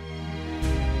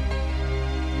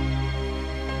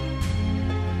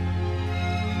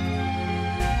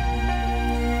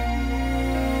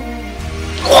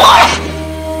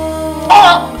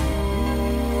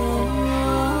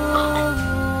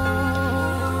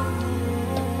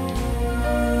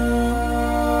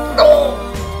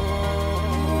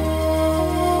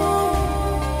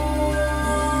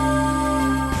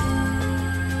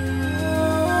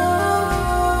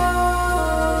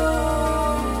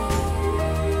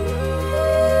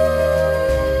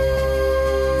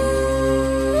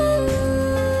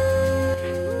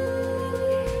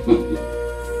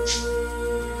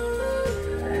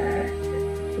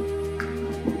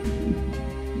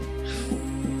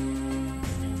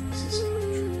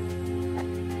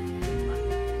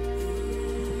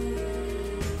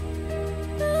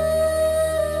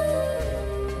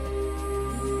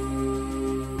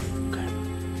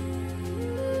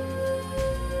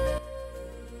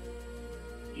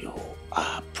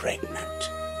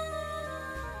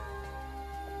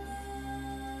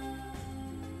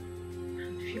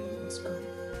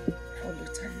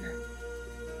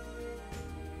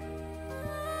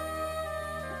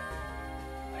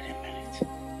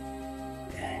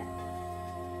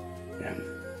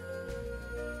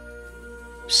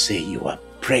 Say you are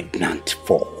pregnant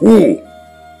for who?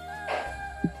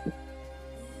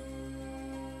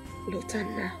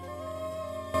 Lutana.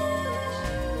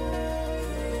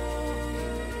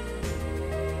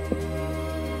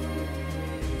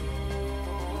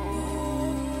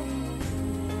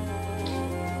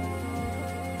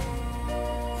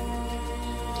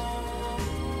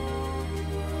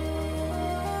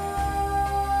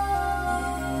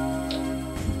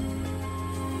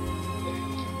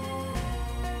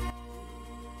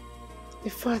 The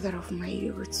father of my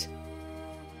youth.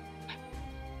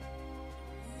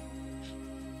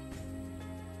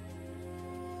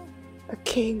 A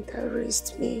king that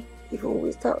raised me even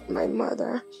without my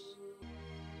mother.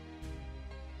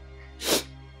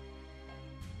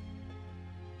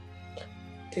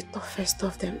 The toughest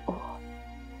of them all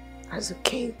as a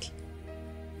king.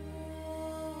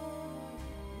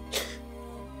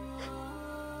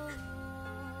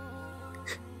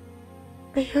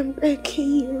 I am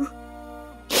begging you.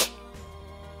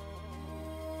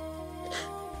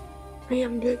 I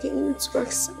am begging you to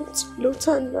accept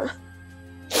Lutana.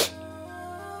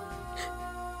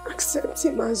 Accept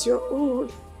him as your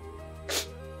own.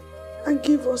 And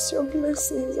give us your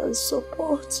blessings and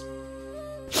support.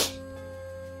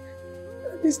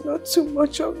 It is not too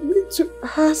much of me to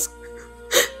ask.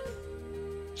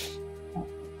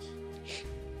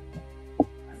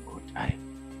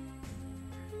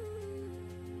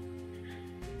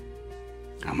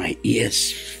 Are my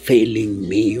ears failing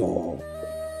me, or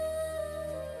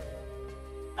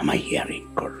am I hearing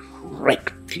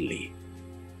correctly?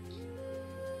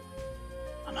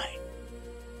 Am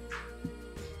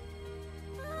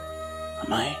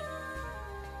I?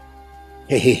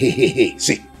 Hey,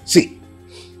 see.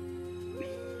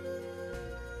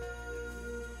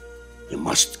 You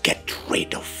must get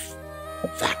rid of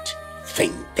that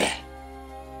thing there.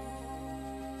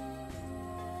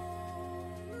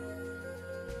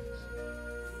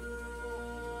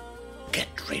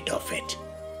 Get rid of it.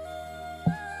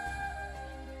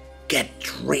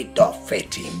 Get rid of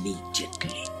it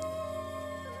immediately.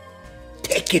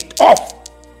 Take it off.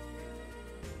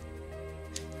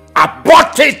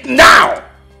 Abort it now!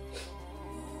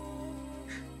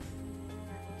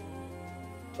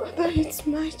 Father, it's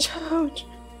my child.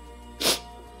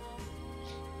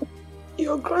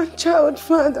 Your grandchild,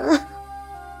 Father.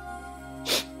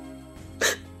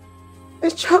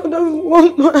 the child of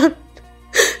one man.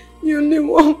 The only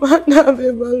one man I've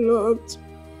ever loved.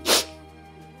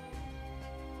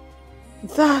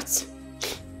 That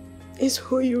is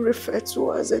who you refer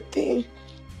to as a thing.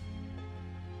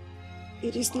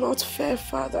 It is not fair,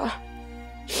 Father.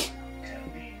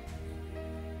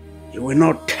 You will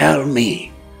not tell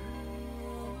me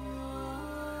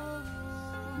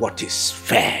what is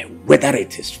fair, whether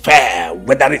it is fair,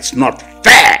 whether it's not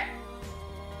fair.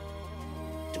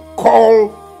 To call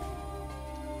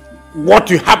what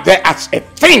you have there as a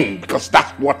thing, because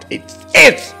that's what it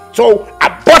is. So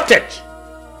abort it.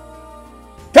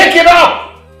 Take it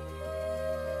out.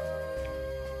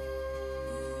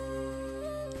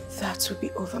 That will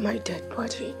be over my dead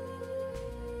body.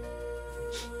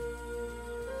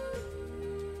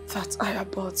 That I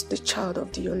abort the child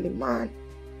of the only man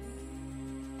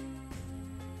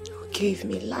who gave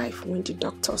me life when the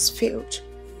doctors failed.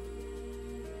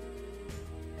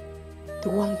 The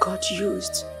one God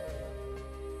used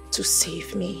to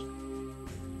save me.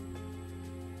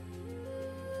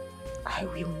 I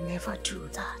will never do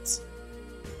that.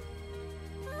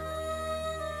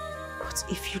 But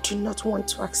if you do not want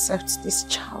to accept this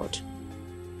child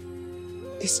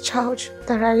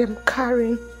that I am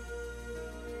carrying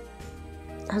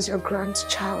as your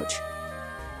grandchild,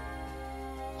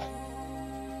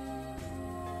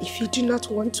 if you do not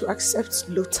want to accept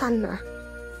Lotana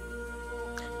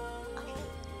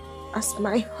as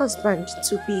my husband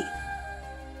to be,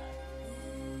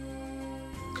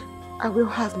 I will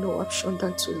have no option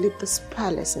than to leave this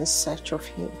palace in search of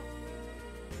him.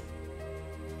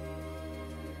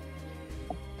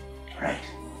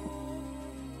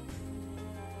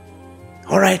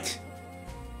 All right.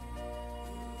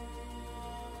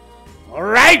 All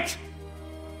right.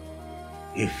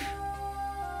 If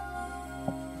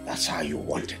that's how you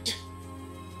want it,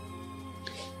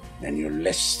 then you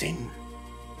listen.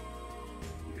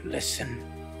 You listen.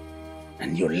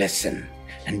 And you listen.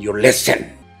 And you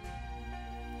listen.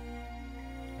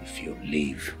 If you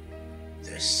leave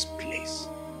this place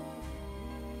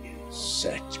in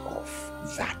search of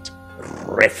that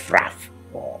riffraff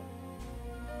or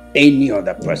any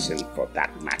other person for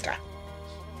that matter,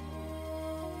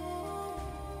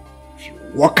 if you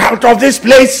walk out of this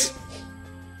place,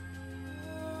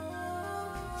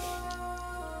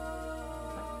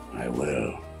 I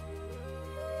will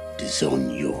disown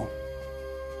you.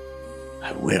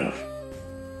 I will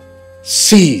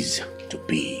cease to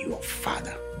be your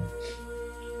father.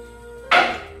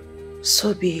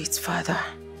 So be it, Father.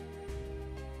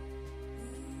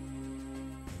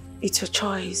 It's your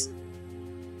choice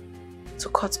to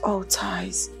cut all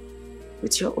ties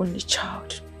with your only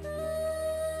child.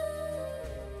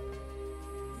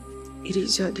 It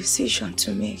is your decision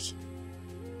to make.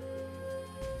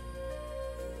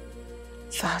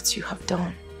 That you have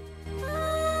done.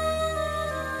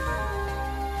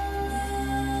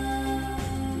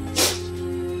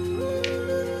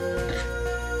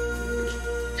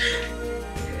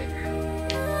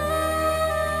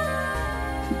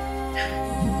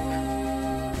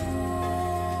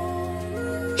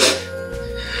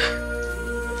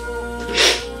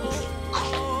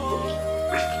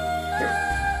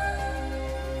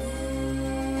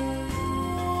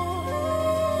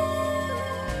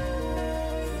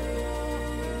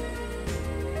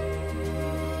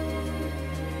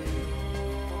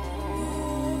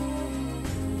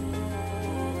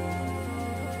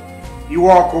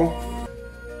 Iwako.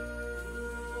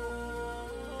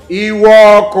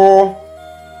 Iwako.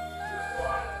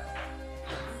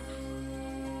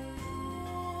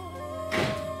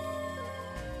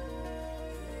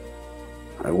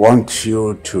 I want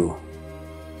you to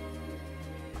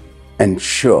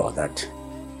ensure that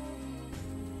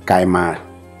Kaima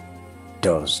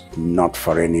does not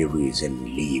for any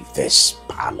reason leave this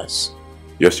palace.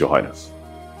 Yes, Your Highness.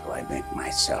 Do I make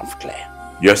myself clear?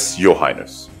 Yes, Your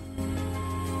Highness.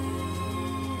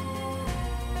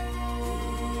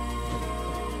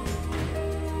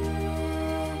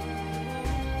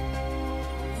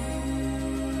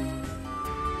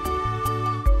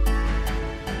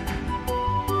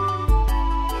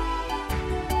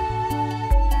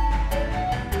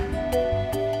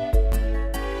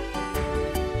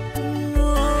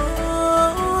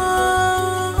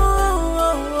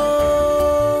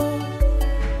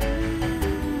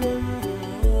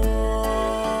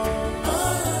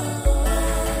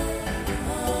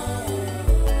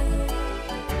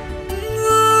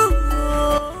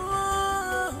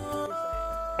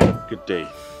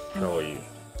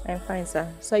 Sir.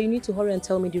 So you need to hurry and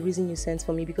tell me the reason you sent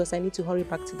for me, because I need to hurry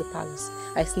back to the palace.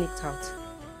 I sneaked out.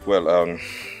 Well,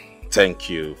 thank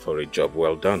you for a job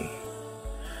well done.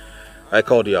 I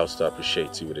called the house to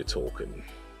appreciate you with a token.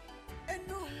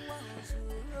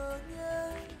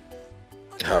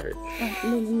 Have it.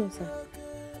 No, sir.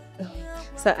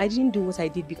 Sir, I didn't do what I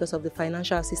did because of the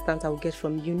financial assistance I will get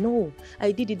from you. No,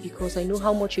 I did it because I know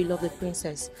how much you love the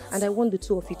princess and I want the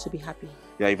two of you to be happy.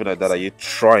 Yeah, even at that, are you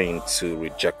trying to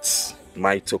reject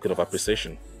my token of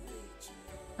appreciation?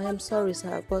 I am sorry,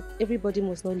 sir, but everybody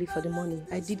must not live for the money.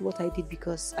 I did what I did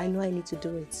because I know I need to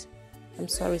do it. I'm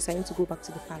sorry, sir. I need to go back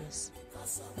to the palace.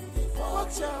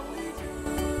 What shall we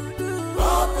do?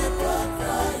 All people are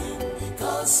crying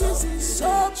because this is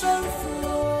so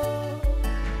painful.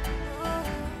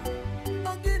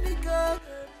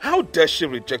 How dare she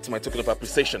reject my token of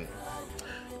appreciation?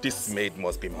 This maid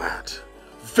must be mad.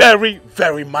 Very,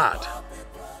 very mad.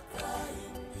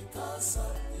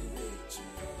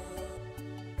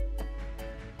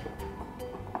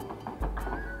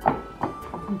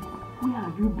 Where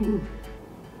are you been?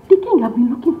 The king has been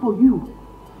looking for you.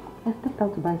 I stepped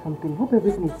out to buy something. Hope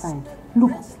everything is fine.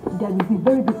 Look, there is a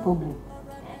very big problem.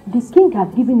 The king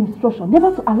has given instruction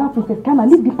never to allow Princess Kaima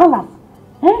leave the palace.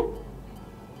 Eh?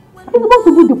 He's supposed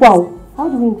to do the wow. How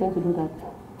do we intend to do that?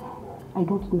 I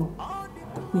don't know.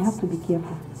 We have to be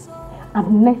careful.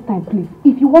 And next time, please,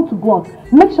 if you want to go out,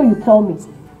 make sure you tell me.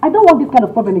 I don't want this kind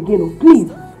of problem again,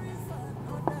 please.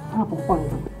 Have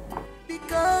fun.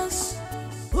 Because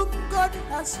whom God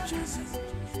has chosen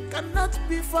cannot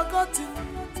be forgotten.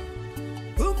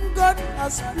 Whom God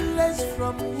has placed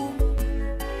from whom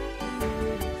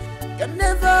can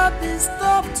never be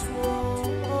stopped.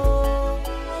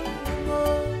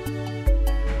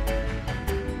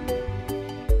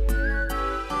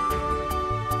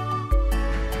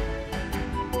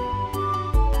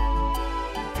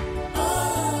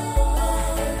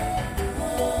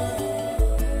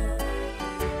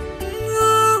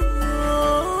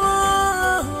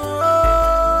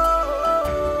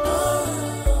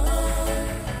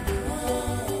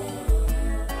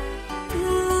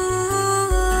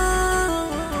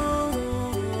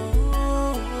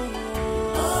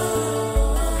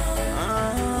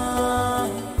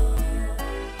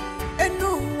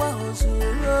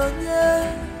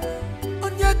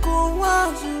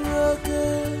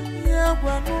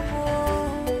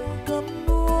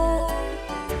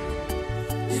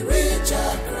 The rich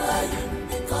are crying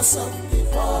because of the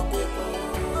poor people.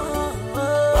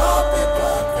 Poor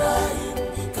people are crying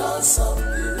because of the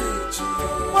rich.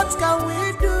 What can we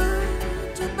do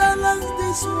to balance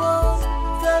this world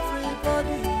for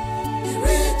everybody? The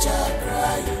rich are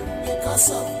crying because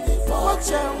of the poor. What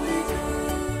shall we do?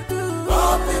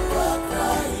 Poor people are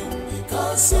crying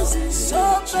because this is so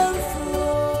painful.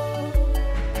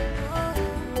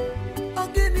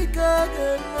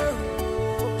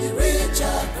 The rich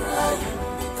are crying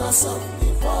because of the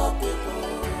poor people.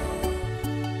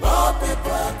 Poor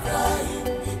people are crying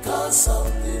because of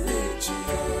the rich.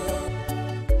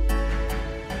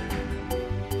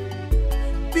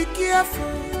 Be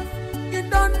careful, you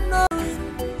don't know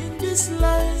in this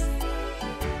life.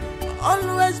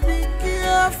 Always be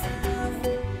careful,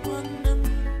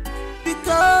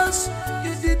 because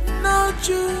you did not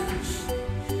choose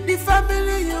the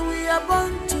family you were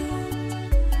born to.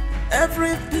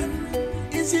 Everything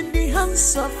is in the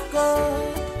hands of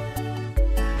God.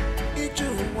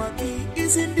 Ijuwaki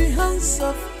is in the hands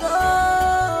of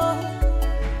God.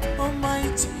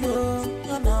 Almighty,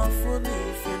 you're not fully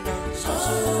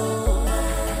financial.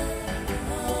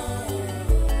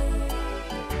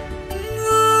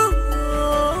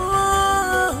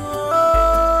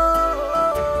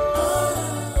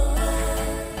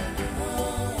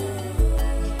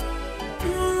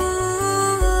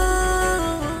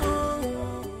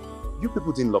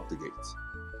 People didn't lock the gate.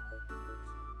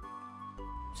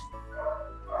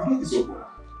 The gate is open.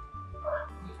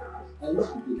 I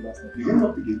locked the gate last night. You didn't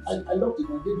lock the gate? I locked it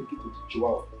and I gave the key to the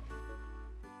Chihuahua.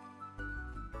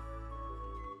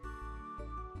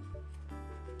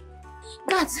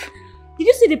 Dad, did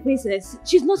you see the princess?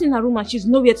 She's not in her room and she's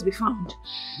nowhere to be found. The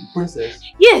princess?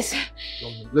 Yes.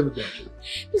 Let me go and check.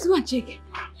 Please go and check.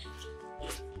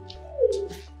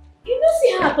 You don't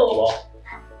see her at all.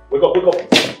 Wake up, wake up.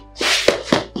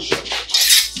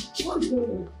 What's going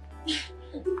on?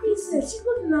 The princess, she's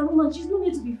not in her room and she's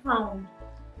nowhere to be found.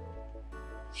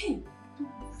 Hey,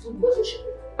 what is she?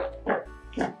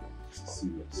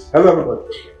 Serious. Hello, everybody.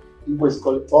 Igbo is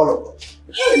calling all of us.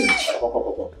 Hey!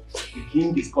 The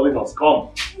king is calling us. Come.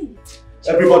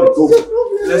 Everybody, go.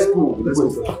 Let's go. Let's go.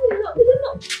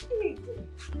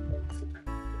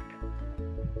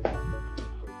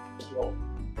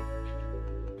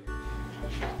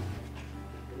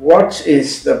 What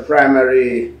is the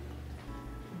primary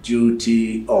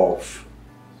duty of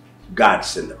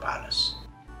guards in the palace?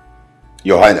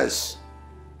 Your Highness,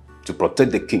 to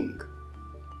protect the king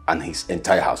and his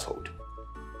entire household.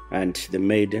 And the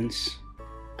maidens?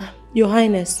 Your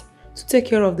Highness, to take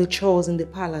care of the chores in the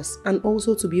palace and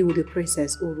also to be with the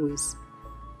princess always.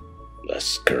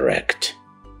 That's correct.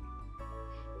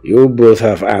 You both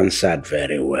have answered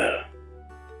very well.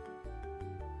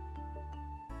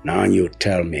 Now you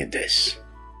tell me this.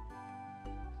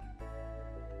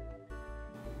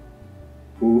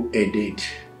 Who aided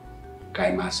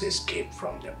Kaima's escape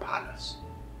from the palace?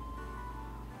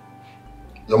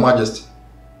 Your Majesty,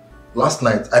 last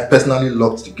night I personally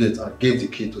locked the gate and gave the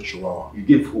key to Chihuahua. You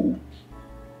gave who?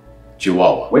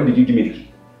 Chihuahua. When did you give me the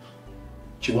key?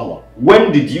 Chihuahua.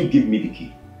 When did you give me the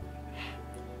key?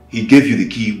 He gave you the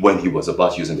key when he was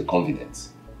about using the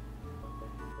confidence.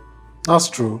 That's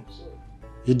true.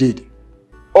 He did.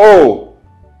 Oh,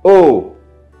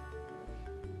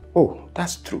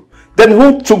 that's true. Then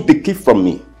who took the key from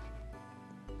me?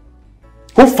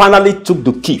 Who finally took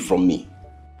the key from me?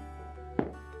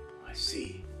 I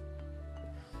see.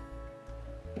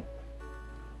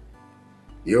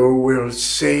 You will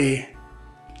say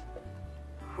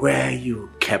where you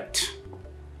kept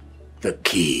the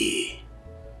key.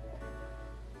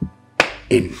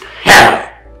 In hell!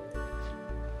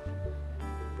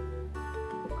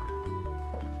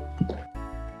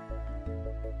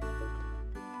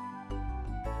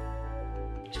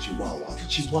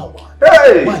 Chihuahua.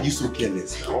 Hey! Why are you so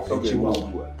careless now?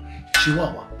 Chihuahua.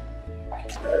 Chihuahua.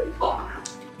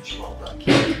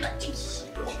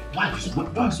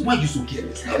 Why are you so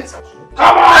careless now?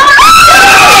 Come on!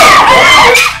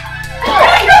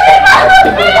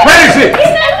 Where is it?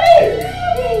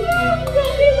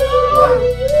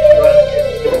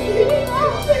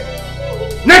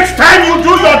 Next time you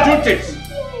do your duties!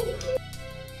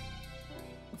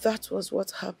 That was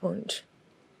what happened.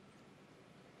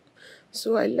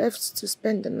 So I left to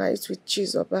spend the night with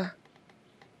Chizoba.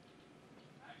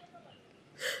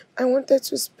 I wanted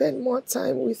to spend more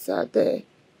time with her there.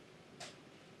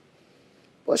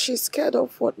 But she's scared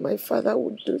of what my father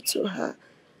would do to her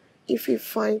if he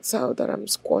finds out that I'm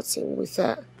squatting with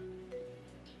her.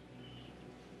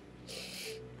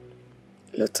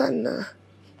 Lotana,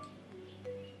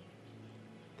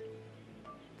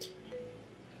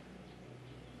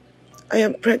 I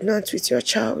am pregnant with your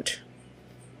child.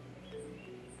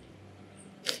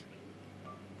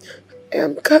 I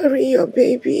am carrying your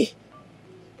baby.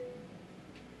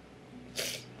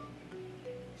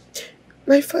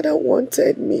 My father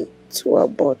wanted me to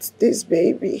abort this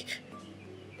baby.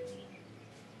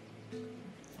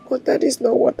 But that is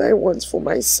not what I want for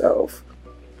myself.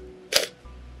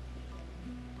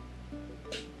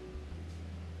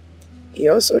 He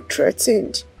also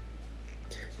threatened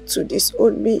to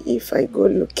disown me if I go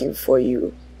looking for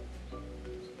you.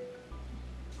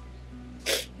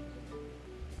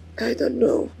 I don't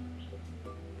know.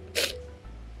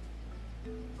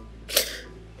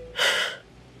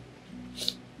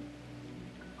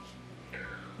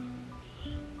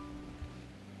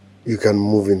 You can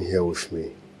move in here with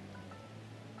me.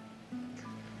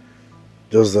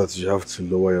 Just that you have to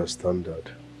lower your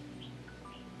standard.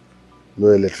 No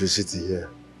electricity here.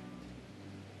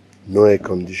 No air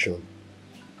condition.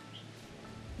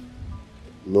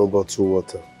 No bottled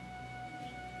water.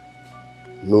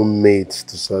 No maid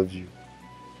to serve you.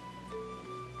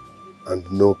 And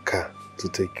no car to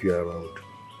take you around.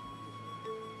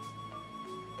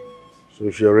 So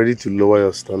if you're ready to lower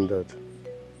your standard,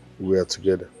 we are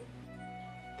together.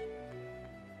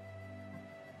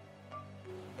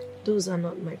 Those are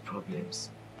not my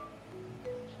problems.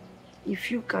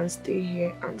 If you can stay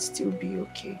here and still be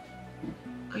okay,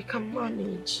 I can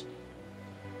manage.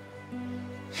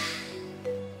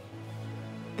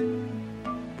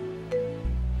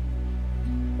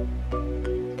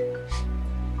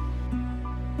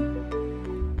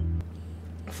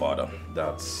 Father,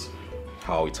 that's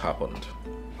how it happened.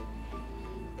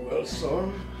 Well,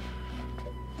 son,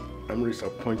 I'm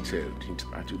disappointed in the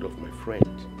attitude of my friend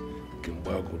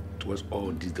Kimbago towards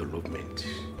all this development.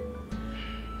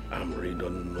 I really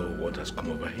don't know what has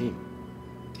come over him.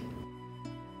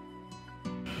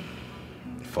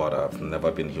 Father, I've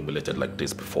never been humiliated like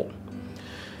this before.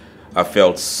 I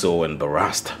felt so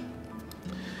embarrassed.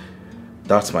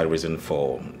 That's my reason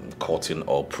for cutting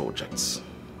all projects.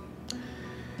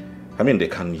 I mean, they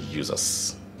can't use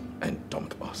us and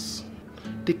dump us.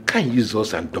 They can't use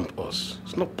us and dump us.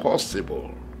 It's not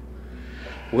possible.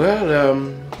 Well,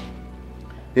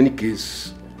 in any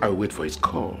case, I'll wait for his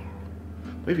call.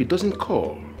 But if he doesn't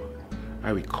call,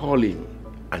 I will call him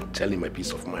and tell him my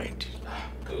peace of mind.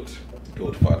 Good,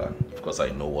 good, Father, because I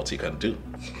know what he can do.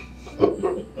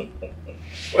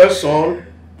 Well, son,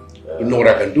 you know what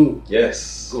I can do.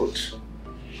 Yes. Good.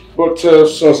 But,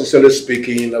 son, sincerely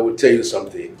speaking, I will tell you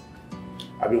something.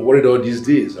 I've been worried all these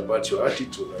days about your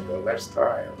attitude and your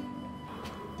lifestyle.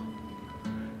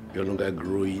 You're no longer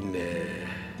growing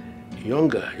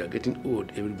younger. You're getting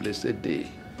old every blessed day.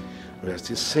 We are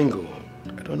still single.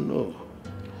 I don't know.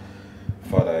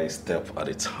 Father, a step at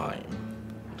a time.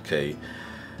 Okay?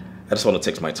 I just want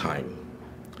to take my time.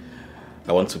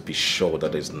 I want to be sure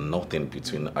that there's nothing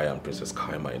between I and Princess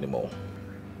Kaima anymore.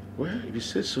 Well, if you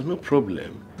say so, no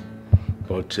problem.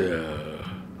 But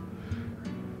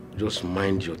just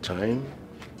mind your time.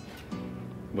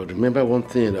 But remember one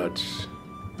thing, that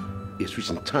it's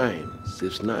reaching time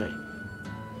saves 9.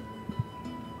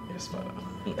 Yes, Father.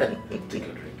 Take a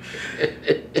drink.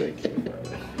 Thank you,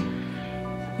 Father.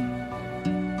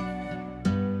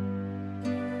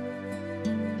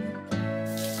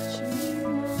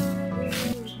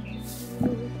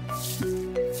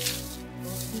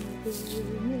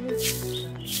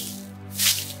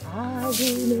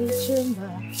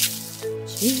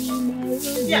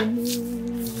 Yeah.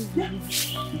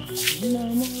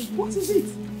 What is it?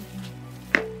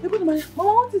 Mama,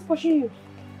 what is pushing you?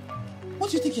 What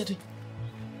do you think you're doing?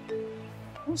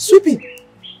 Sweeping?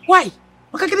 Why?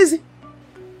 Okakerizi?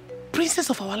 Princess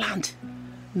of our land?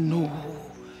 No.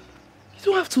 You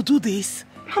don't have to do this.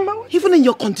 Mama, even in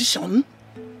your condition.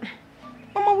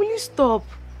 Mama, will you stop?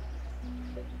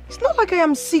 It's not like I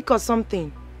am sick or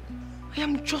something. I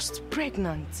am just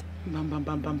pregnant.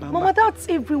 Mama, that's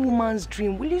every woman's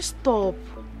dream. Will you stop?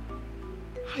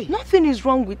 Hi. Nothing is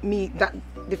wrong with me. That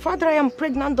the fact that I am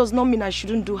pregnant does not mean I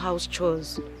shouldn't do house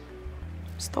chores.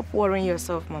 Stop worrying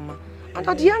yourself, Mama. And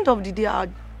at the end of the day,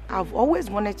 I've always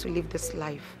wanted to live this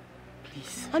life.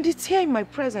 Please. And it's here in my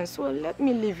presence, so let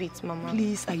me live it, Mama.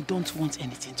 Please, I don't want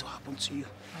anything to happen to you.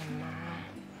 Mama.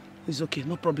 It's okay,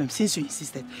 no problem. Since you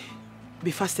insisted,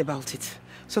 be fast about it,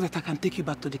 so that I can take you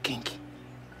back to the king.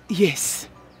 Yes.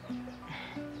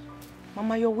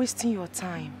 Mama, you're wasting your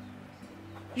time.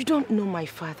 You don't know my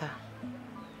father.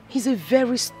 He's a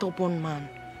very stubborn man.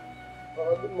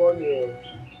 Good morning.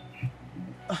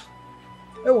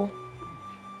 Hello.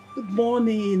 Good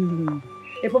morning.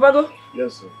 Hey, Papago?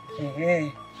 Yes, sir.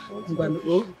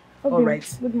 All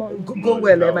right. Good morning. Go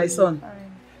well, my son.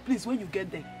 Fine. Please, when you get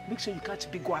there, make sure you catch a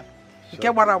big one. You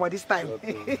get 1 hour this time.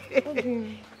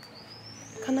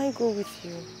 Can I go with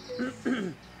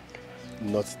you?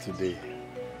 Not today.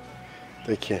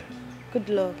 Take care. Good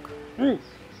luck.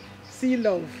 See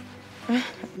love.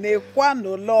 No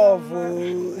love.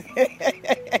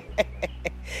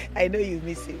 I know you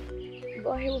miss him.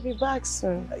 But he will be back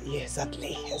soon. Yeah,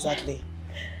 exactly.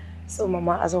 So,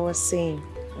 Mama, as I was saying,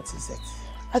 what is it?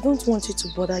 I don't want you to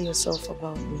bother yourself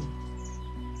about me.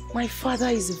 My father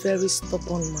is a very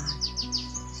stubborn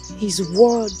man. His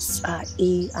words are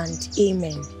A and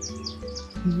amen.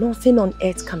 Nothing on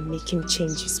earth can make him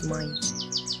change his mind.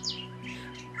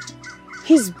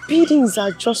 His biddings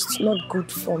are just not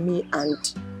good for me,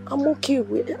 and I'm okay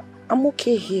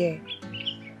here.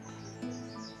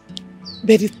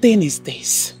 But the thing is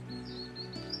this.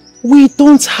 We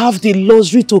don't have the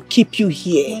luxury to keep you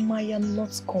here. Mama, I am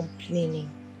not complaining.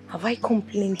 Have I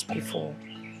complained before?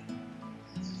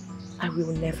 I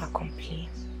will never complain.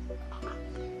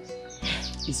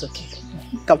 It's okay.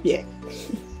 Come here.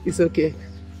 It's okay.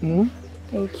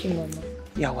 Thank you, Mama.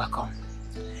 You're welcome.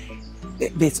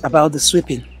 But about the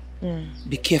sweeping,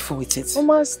 be careful with it.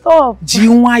 Mama, stop.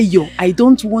 Jiwayo, I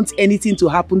don't want anything to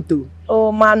happen to.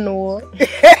 Oh, Manu.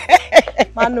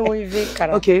 Manu,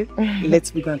 okay,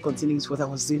 let's begin and continue with what I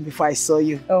was doing before I saw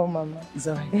you. Oh, Mama. It's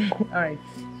alright. Alright.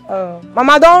 Oh,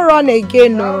 Mama, don't run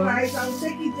again, no. Alright, I'll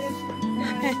take it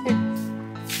then.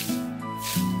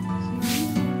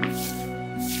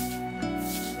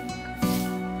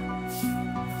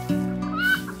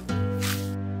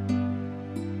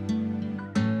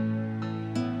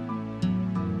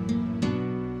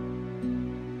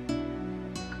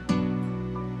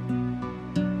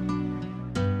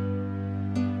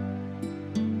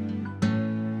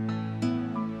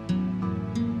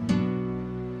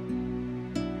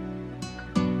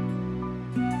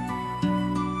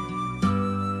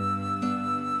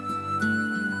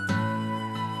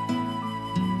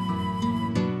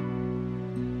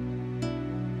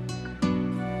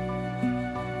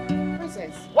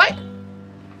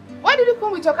 Why did you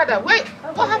come with your Okada? Wait,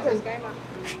 what happened?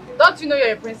 Don't you know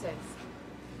you're a princess?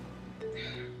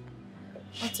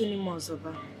 Not anymore,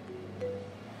 Zoba.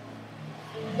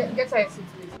 Get her a seat,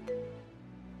 please.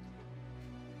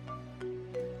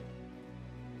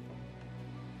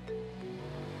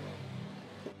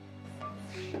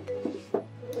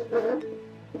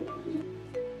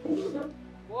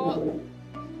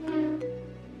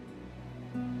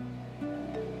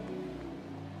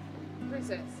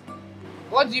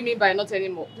 What do you mean by not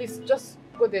anymore? Please, just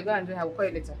go there, go and do it. I will call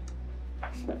you later.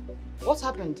 What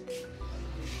happened?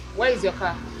 Where is your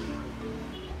car?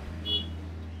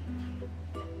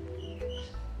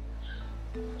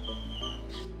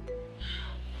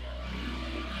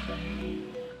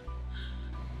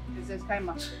 This is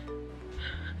Kaima.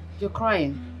 You're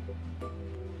crying.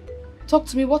 Talk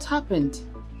to me, what happened?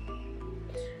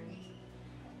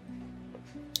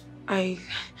 I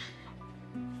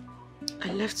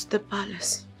left the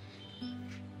palace.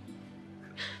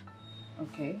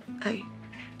 Okay.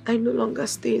 I no longer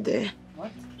stay there.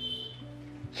 What?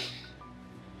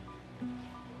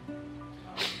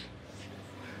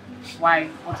 Why?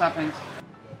 What happened?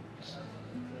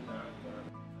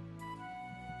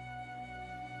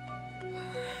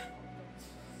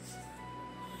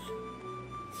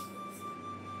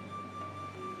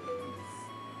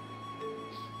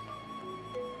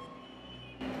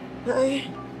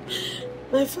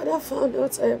 My father found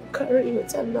out I am carrying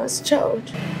Lutana's child.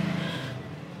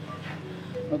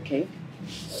 Okay.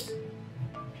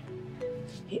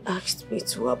 He asked me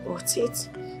to abort it.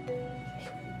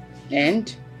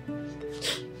 And?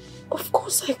 Of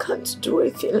course I can't do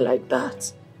anything like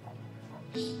that.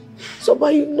 So,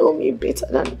 but you know me better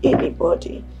than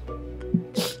anybody.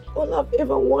 All I've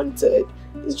ever wanted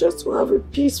is just to have a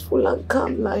peaceful and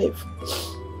calm life.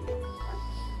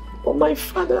 But my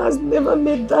father has never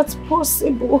made that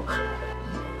possible.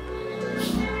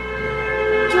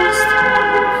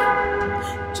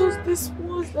 Just this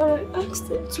once that I asked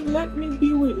him to let me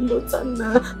be with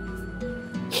Lutana.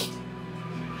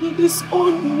 He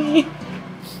disowned me.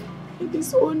 He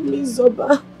disowned me,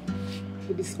 Zoba.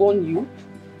 He disowned you?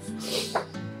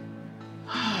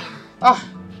 Ah,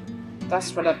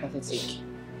 that's rather pathetic.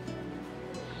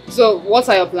 So, what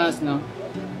are your plans now?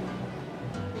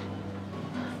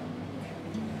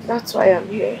 That's why I'm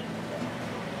here.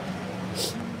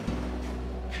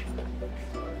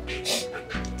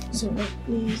 Zoba,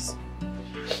 please.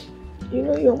 You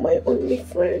know you're my only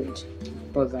friend.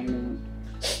 Of course I know.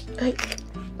 I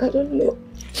don't know.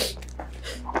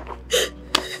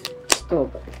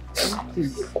 Stop.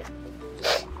 Please.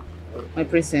 My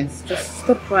princess, just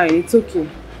stop crying. It's okay.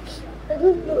 I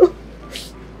don't know.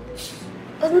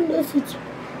 I don't know if it...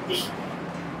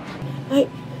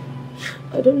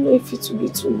 I don't know if it will be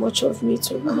too much of me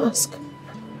to ask.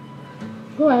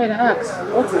 Go ahead and ask.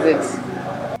 What is it?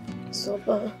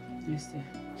 Zoba. Yes, dear.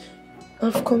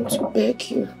 I've come to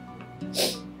beg you.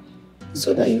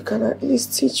 So that you can at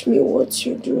least teach me what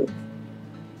you do.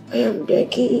 I am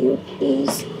begging you,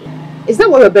 please. Is that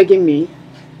what you're begging me?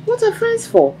 What are friends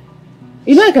for?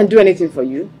 You know I can do anything for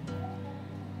you.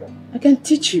 I can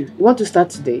teach you. You want to start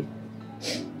today?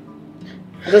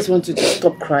 I just want you to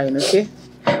stop crying, okay?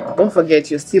 Don't forget,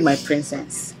 you're still my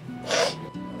princess.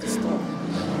 Stop.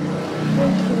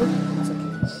 Thank you. It's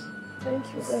okay. Thank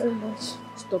you very much.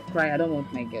 Stop crying. I don't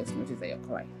want my guests to notice that you're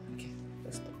crying. Okay,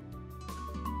 just stop.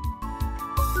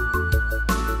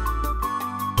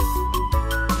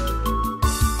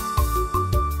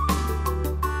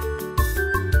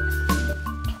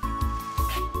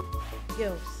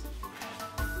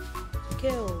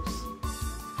 Girls.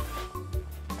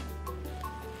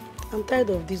 I'm tired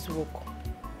of this work.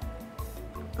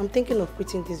 I'm thinking of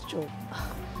quitting this job.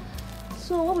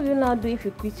 So what will you now do if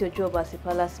you quit your job as a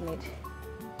palace maid?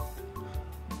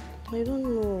 I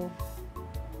don't know.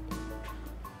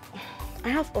 I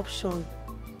have option.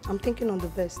 I'm thinking on the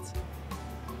best.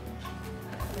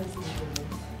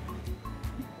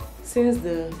 Since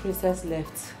the princess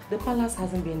left, the palace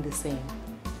hasn't been the same.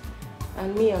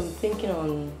 And me, I'm thinking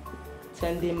on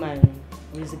sending my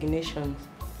resignation.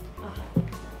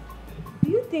 Do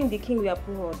you think the king will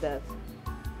approve of that?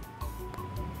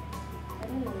 I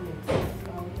don't know yet.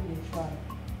 I'll really try.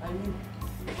 I mean,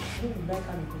 I don't like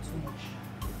having too much.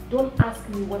 Don't ask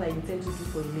me what I intend to do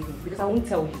for a living because I won't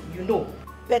tell you. You know.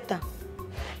 Better.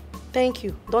 Thank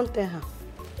you. Don't tell her.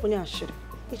 Only Ashiri.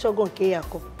 It's all going to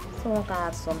Yako. Someone can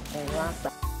add something. You answer.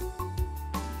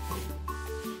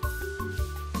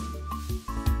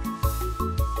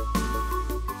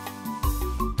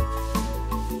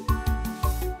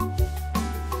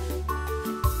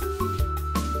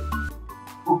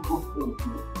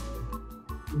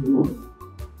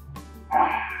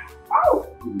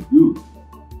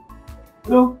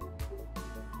 So,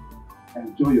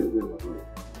 enjoy yourself.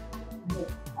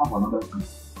 Have another thing.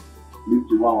 Leave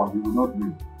Chihuahua, you will not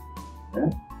win.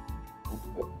 Eh?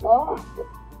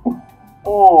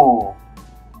 Oh,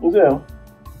 well,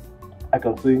 I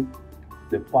can say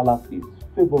the palace is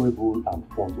favorable and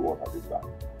fun to us at this time.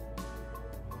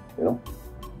 You know?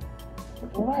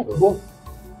 Alright, but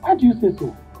why do you say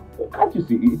so? Can't you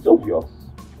see? It's obvious.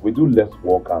 We do less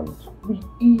work and we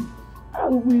eat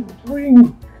and we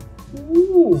drink.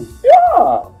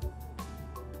 Yeah.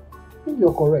 If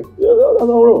you're correct. Yeah, that's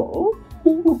all wrong.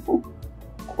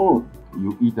 Oh,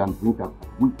 you eat and drink at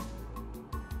will.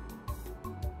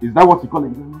 Is that what you call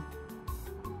enjoyment?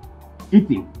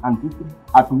 Eating and drinking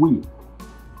at will.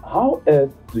 How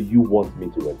else do you want me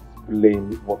to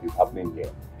explain what is happening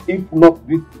here? If not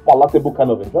this palatable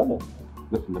kind of enjoyment?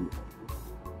 Listen, let me tell you.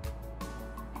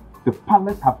 The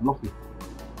palace have lost it.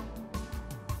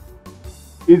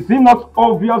 Is it not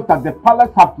obvious that the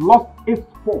palace have lost its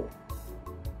form?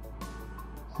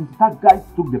 Since that guy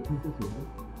took the princess away,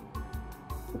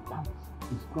 the palace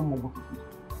is no more what it is.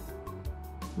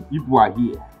 People are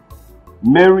here,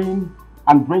 marrying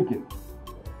and drinking.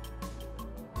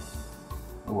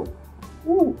 Oh,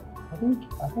 I think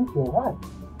you're right.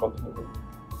 But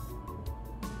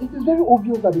it is very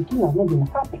obvious that the king has not been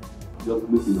happy. Just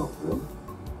listen up, friend.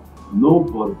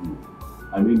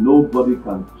 Nobody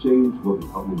can change what is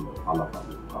happening in the palace at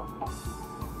this time.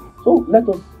 So let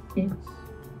us eat,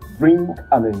 drink,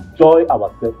 and enjoy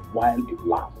ourselves while it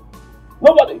lasts.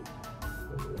 Nobody!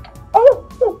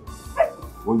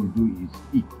 What you do is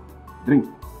eat, drink,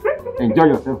 enjoy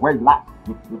yourself while it lasts.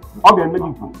 Okay,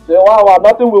 making food. Say, wow,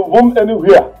 nothing will boom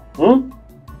anywhere.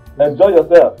 Enjoy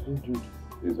yourself.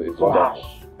 It's wonderful.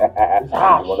 It's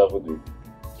wonderful to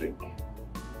drink.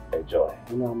 Enjoy.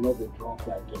 You know, I'm not a drunk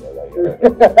like you.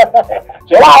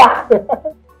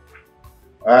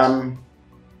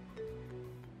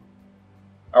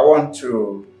 I want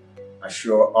to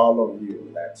assure all of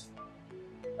you that,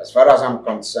 as far as I'm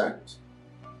concerned,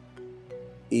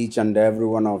 each and every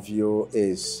one of you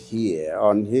is here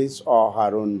on his or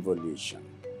her own volition.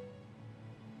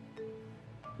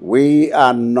 We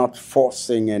are not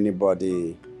forcing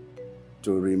anybody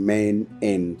to remain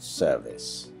in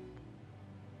service.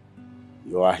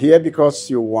 You are here because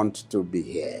you want to be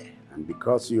here and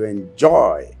because you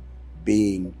enjoy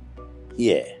being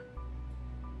here.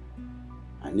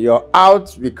 And you're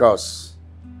out because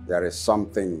there is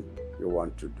something you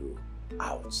want to do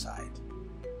outside.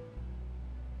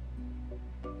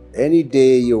 Any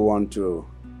day you want to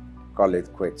call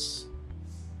it quits,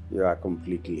 you are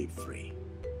completely free.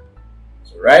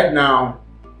 So right now,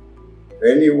 if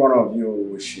any one of you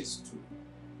wishes to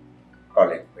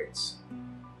call it quits,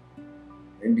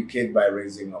 indicate by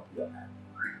raising up your hand.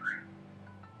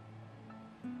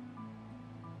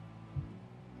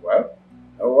 Well,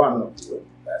 no one of you.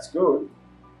 That's good.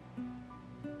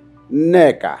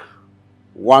 Neka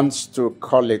wants to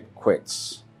call it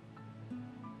quits.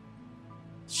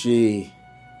 She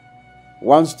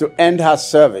wants to end her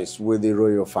service with the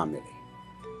royal family.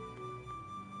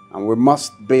 And we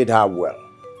must bid her well.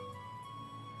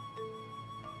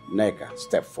 Neka,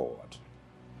 step forward.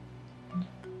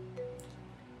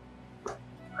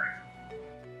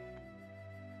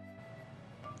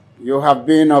 You have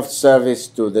been of service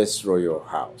to this royal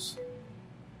house,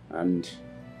 and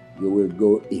you will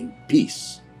go in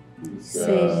peace.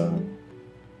 Same.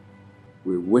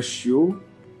 We wish you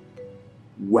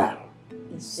well.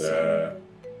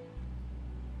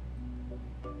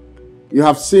 You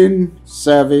have seen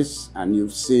service and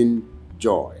you've seen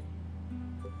joy.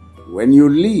 When you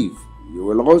leave, you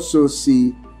will also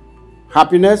see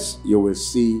happiness, you will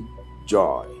see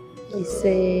joy.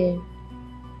 Same.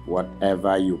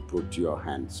 Whatever you put your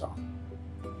hands on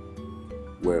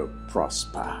will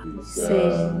prosper.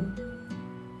 Same.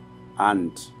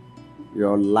 And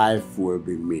your life will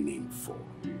be meaningful.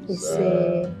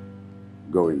 Same.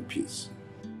 Go in peace.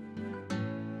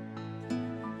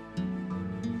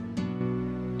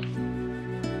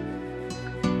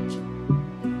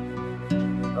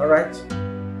 All right.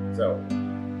 So,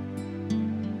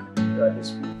 you are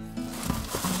dismissed.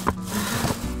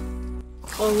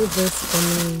 All this for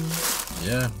me.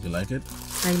 Yeah, you like it?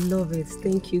 I love it.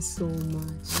 Thank you so much.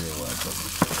 You're welcome.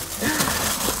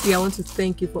 See, I want to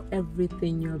thank you for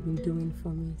everything you have been doing for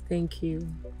me. Thank you.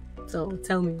 So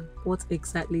tell me, what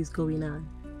exactly is going on?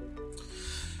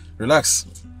 Relax.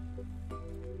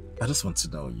 I just want to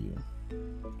know you.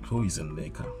 Who is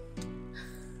Neka?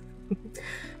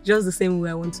 Just the same way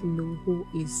I want to know who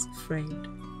is Fred.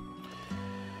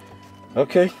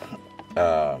 Okay.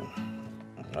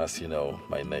 As you know,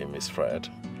 my name is Fred.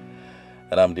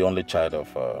 And I'm the only child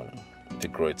of the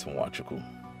great Nwachukwu.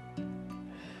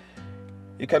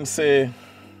 You can say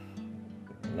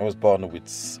I was born with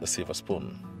a silver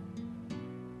spoon.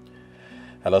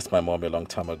 I lost my mom a long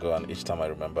time ago, and each time I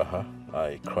remember her,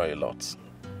 I cry a lot.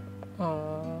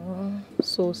 Oh,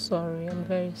 so sorry. I'm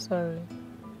very sorry.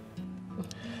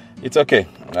 It's okay.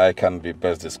 I can be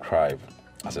best described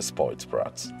as a spoiled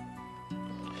brat.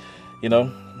 You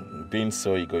know, being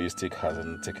so egoistic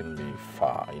hasn't taken me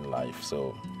far in life.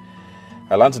 So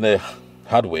I learned in a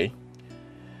hard way.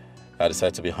 I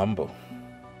decided to be humble.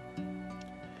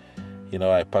 You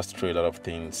know, I passed through a lot of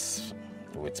things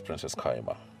with Princess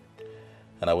Kaima,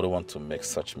 and I wouldn't want to make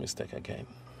such mistake again.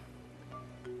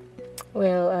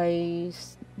 Well, I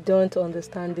don't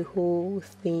understand the whole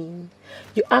thing.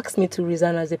 You asked me to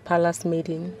resign as a palace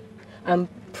maiden and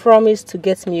promised to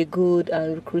get me a good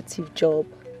and lucrative job.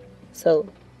 So?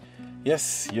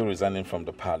 Yes, you resigning from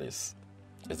the palace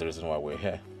is the reason why we're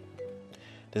here.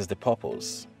 This is the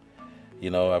purpose.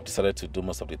 You know, I've decided to do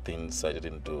most of the things I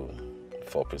didn't do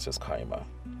for Princess Kaima.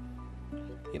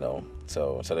 You know,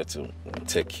 so I decided to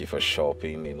take you for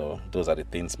shopping. You know, those are the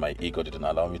things my ego didn't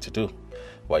allow me to do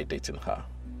while dating her.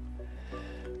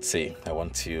 See, I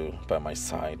want you by my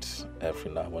side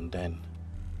every now and then.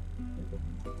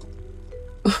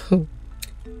 Do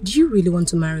you really want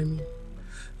to marry me?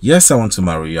 Yes, I want to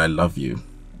marry you. I love you.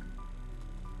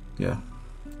 Yeah.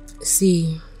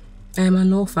 See, I am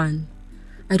an orphan.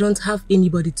 I don't have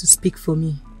anybody to speak for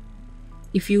me.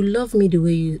 If you love me the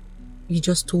way you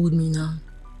just told me now,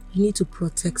 you need to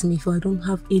protect me, for I don't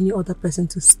have any other person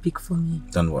to speak for me.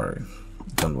 Don't worry.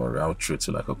 Don't worry. I'll treat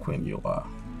you like a queen you are.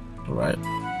 Alright?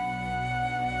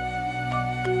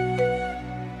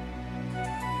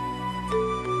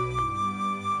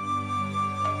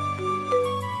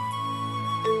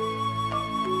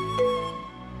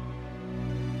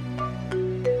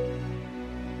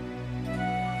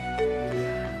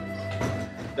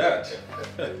 Dad.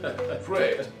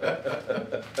 Fred.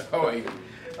 How are you?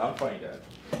 I'm fine, Dad.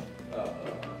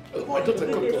 My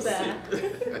daughter come to see.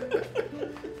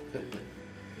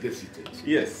 Get seated.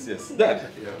 Yes, yes. Dad.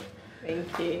 Yeah.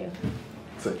 Thank you.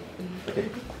 Sit.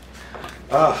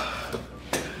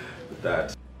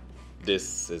 Dad.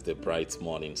 This is the bright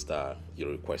morning star you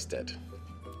requested.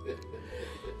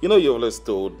 You know, you always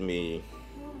told me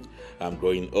I'm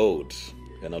growing old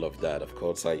and all of that. Of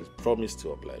course, I promised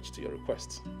to oblige to your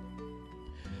request.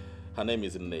 Her name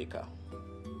is Nneka.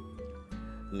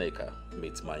 Nneka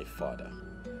meets my father,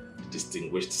 the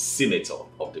distinguished senator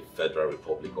of the Federal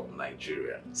Republic of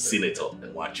Nigeria, Senator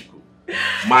Nwachukwu,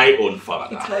 my own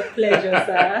father. It's my pleasure,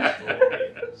 sir.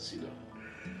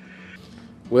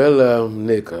 Well,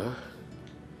 Nneka,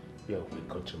 you're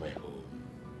welcome to my home.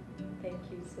 Thank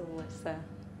you so much, sir.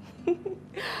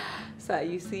 Sir,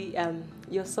 you see,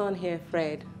 your son here,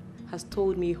 Fred, has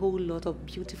told me a whole lot of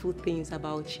beautiful things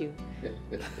about you.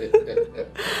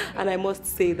 And I must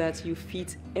say that you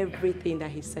fit everything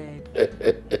that he said.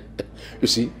 You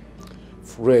see,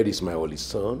 Fred is my only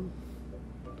son.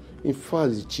 In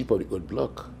fact, he's the chief of the old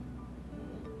block.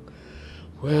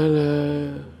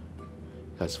 Well,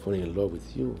 he has fallen in love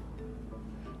with you.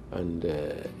 And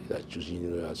he has chosen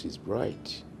you as his bride.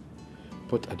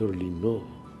 But I don't really know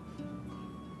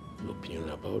your opinion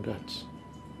about that.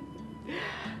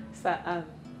 Sir,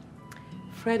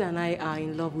 Fred and I are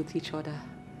in love with each other.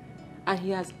 And he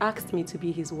has asked me to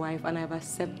be his wife, and I've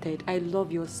accepted. I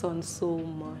love your son so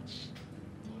much.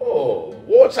 Oh,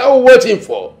 what are we waiting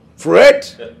for? Fred?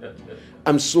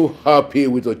 I'm so happy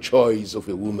with the choice of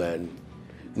a woman.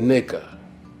 Nneka,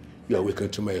 you are welcome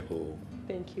to my home.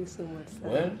 Thank you so much, sir.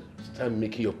 Well, start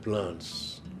making your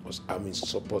plans, because I'm in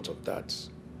support of that.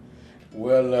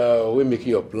 Well, when making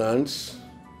your plans,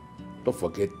 don't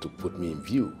forget to put me in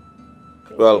view.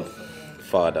 Well,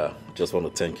 Father, just want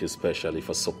to thank you especially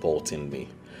for supporting me.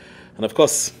 And of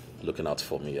course, looking out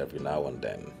for me every now and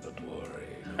then. Don't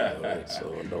worry. So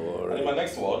don't worry. And in my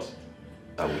next word,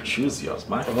 I will choose you as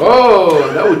my father.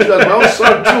 Oh, that would choose as my own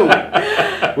son too.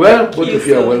 Well, both of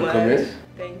you are welcome, eh?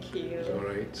 Thank you. It's all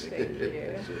right. Thank you.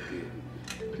 It's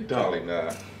okay. Darling,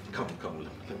 come,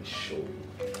 let me show you.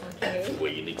 Okay.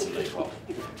 Where you need to live up.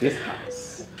 This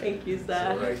house. Thank you,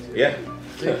 sir. All right. Yeah.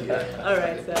 Thank you. All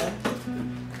right, sir.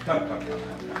 Come.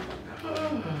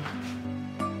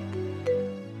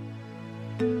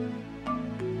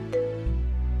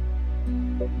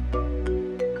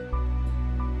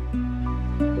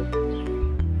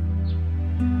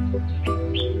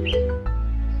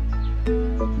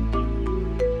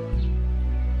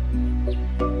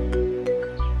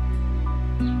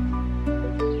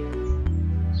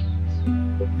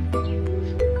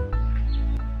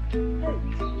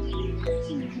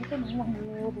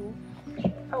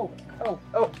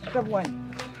 Oh,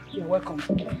 everyone. You're welcome.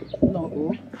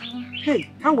 No. Hey,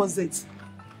 how was it?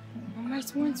 Mama,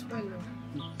 it went well.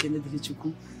 It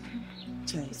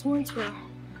went well.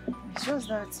 It's just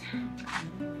that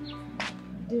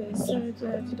they said,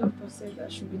 the doctor said I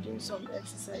should be doing some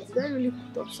exercise. Did I really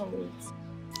put up some weight?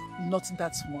 Not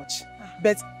that much.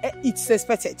 But it's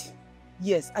expected.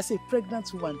 Yes, as a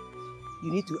pregnant woman,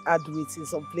 you need to add weight in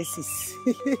some places.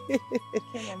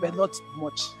 Okay, but not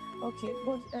much. Okay,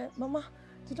 but Mama,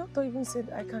 the doctor even said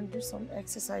I can do some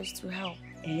exercise to help.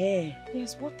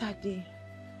 Yes, what are they?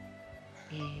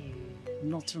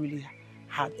 Not really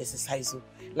hard exercise.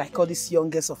 Like all these young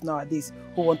girls of nowadays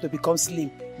who want to become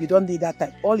slim. You don't need that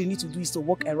time. All you need to do is to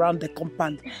walk around the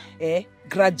compound.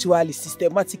 Gradually,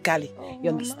 systematically. You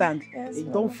understand? Yes, you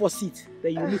don't force it,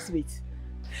 then you lose weight.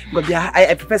 But yeah,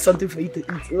 I prepare something for you to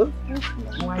eat. Oh?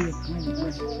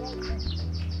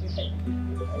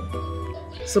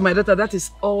 So my daughter, that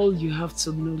is all you have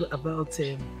to know about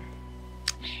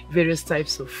various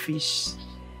types of fish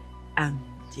and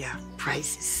their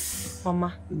prices.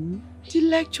 Mama, the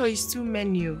lecture is too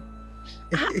many.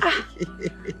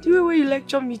 The way you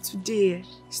lecture me today,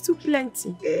 it's too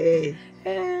plenty.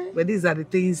 But these are the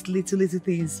things, little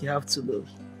things you have to know.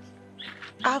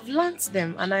 I've learnt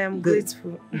them and I am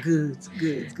grateful. Good.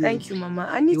 Thank you, Mama.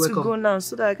 I need You're to welcome. go now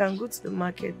so that I can go to the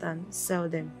market and sell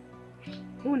them.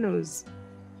 Who knows?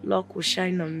 Luck will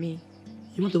shine on me.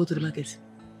 You want to go to the market?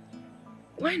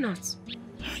 Why not?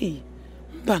 Hey,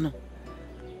 Mbano,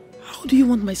 how do you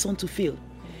want my son to feel?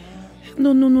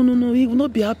 No. He will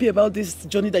not be happy about this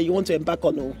journey that you want to embark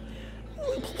on. No.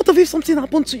 What if something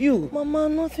happened to you? Mama,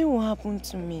 nothing will happen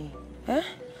to me.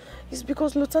 It's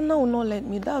because Lutana will not let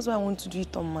me. That's why I want to do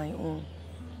it on my own.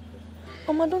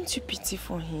 Mama, don't you pity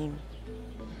for him?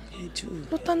 I do.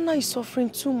 Lutana is suffering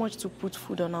too much to put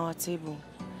food on our table.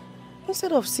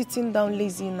 Instead of sitting down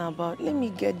lazying about, let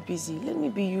me get busy. Let me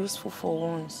be useful for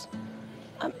once.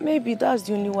 And maybe that's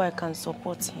the only way I can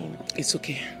support him. It's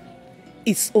okay.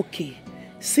 It's okay.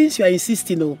 Since you are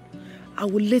insisting, I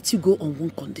will let you go on one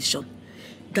condition.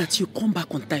 That you come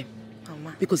back on time.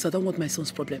 Mama. Because I don't want my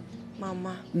son's problem.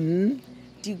 Mama,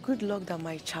 the good luck that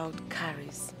my child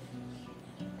carries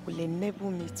will enable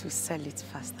me to sell it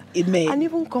faster. Amen. And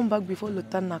even come back before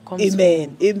Lutana comes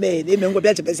Amen.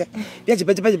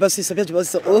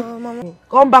 home. Mama.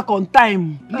 Come back on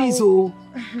time, please.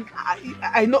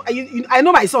 I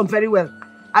know my son very well.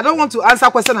 I don't want to answer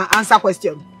question and answer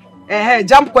question.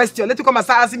 Jump question. Let you come and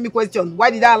start asking me question. Why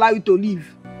did I allow you to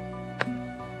leave?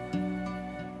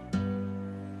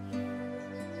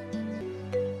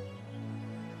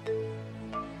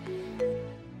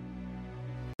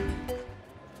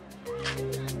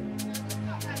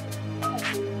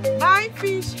 Bye,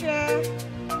 fish here.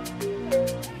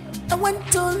 I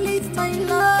want to live my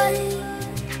life.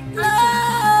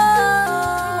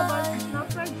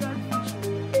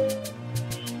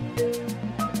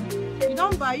 You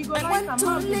don't buy, you go I want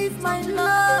to live my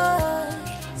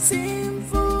life,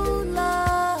 simple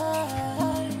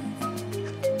life.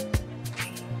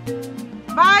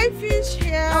 Buy fish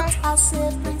here. Not as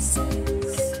a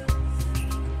princess,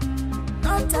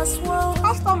 not as one.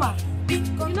 Customer. Be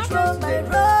controlled by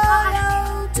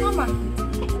royalty. Mama,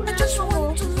 I just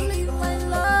want to live my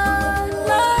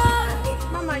life.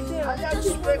 Mama,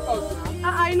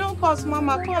 I know cause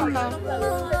Mama, come now.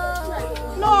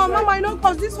 No, Mama, I know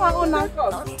cause this one owner.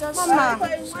 Mama,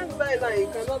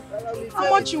 how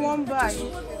much you want buy?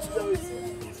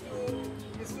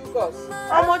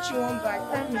 How much you want buy?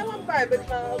 Tell me. I won't buy, but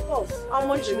cost. How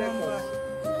much you want buy?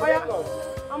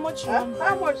 How much you want buy?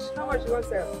 How much you want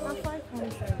sell?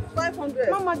 500. 500.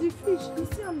 Mama, the fish, you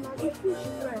see I'm not the fish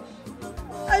fresh.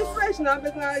 It's fresh now,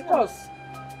 but now it costs.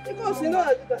 Because you know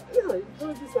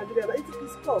don't this Nigeria, it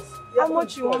is cost. How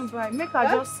much you want buy? Make her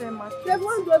just sell my fish. There's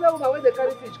one other woman when they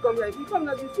carry fish come here. If you come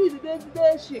now, the fish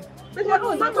they ship. But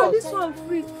Mama, this one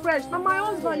fresh. Now my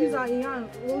husband use her in hand,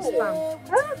 roast them.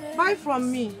 Buy from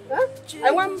me.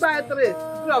 I want to buy three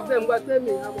of them. But tell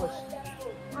me how much?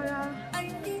 Oh yeah,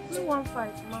 15, Mama.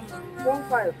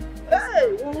 15. Hey,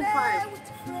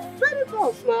 15. Very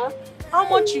cost, man. How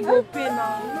much you go pay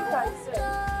now? Make I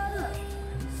sell.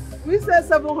 We say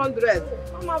 700.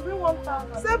 Mama, bring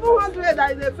 1,000. 700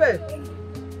 I dey pay.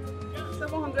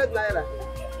 700 naira.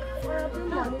 Bring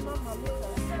money,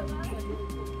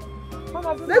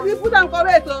 Mama. Make you put am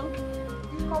correct, You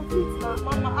complete now,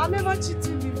 Mama. I never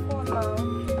cheated you before now.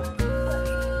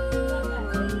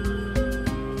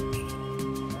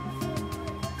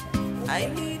 I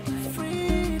need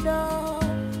freedom,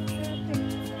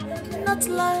 not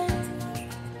life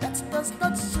that does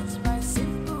not suit my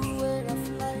simple way of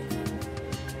life.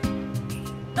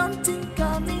 Don't think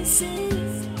I'm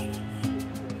insane.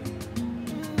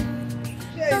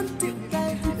 Don't think I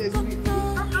have come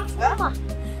Mama,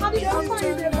 how do you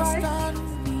understand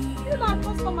me? You're not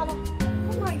customer.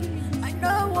 I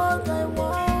know what I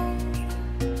want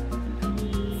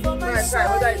for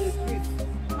myself.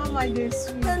 Mama, it is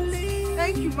sweet.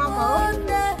 Thank you, Mama.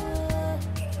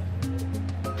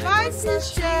 Bye,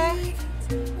 sister.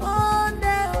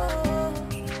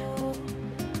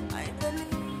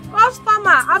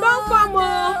 Customer, I don't come.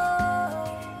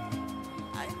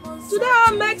 Today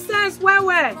all makes sense.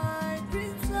 Where?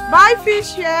 Buy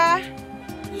fish here.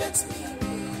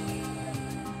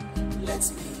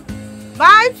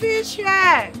 Buy fish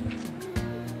here.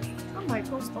 Oh my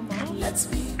customer.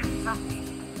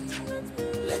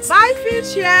 Buy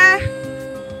fish here.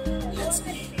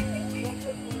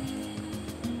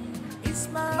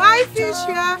 Buy fish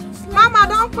here. Mama,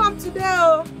 don't come today.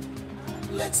 Oh.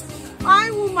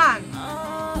 Fine woman.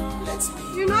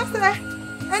 You know, say,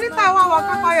 anytime I walk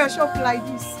up on your shop like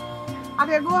this, I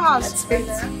dey go house straight.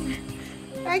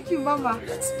 Thank you, Mama.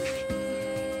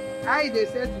 How they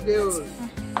say today? Oh?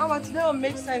 Mama, today will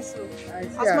make sense. So.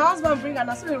 As my husband bring, and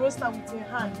I saw a roaster with your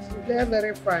hand. They're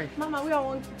very fine. Mama, we are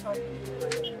one keep.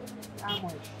 How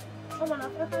much? Mama,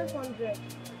 na 500.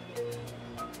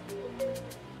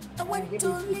 I want to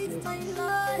live my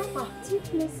life. Mama,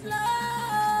 please.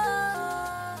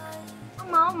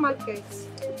 Mama, how market?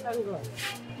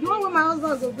 The one where my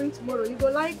husband will bring tomorrow, you go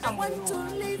like them. I want to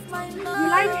live my life. You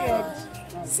like head?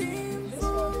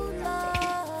 Simple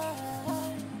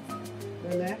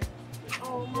life.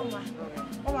 Oh, Mama.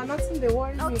 Mama, nothing they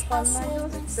worry me for now.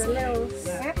 Just the little.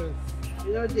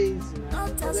 You know days now.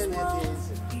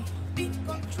 Be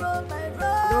controlled by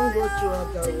don't go through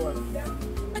other one.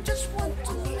 I just want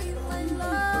to live my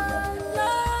life.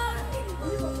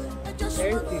 I just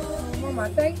Thank you. Mama,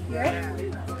 thank you.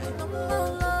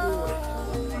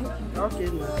 Okay,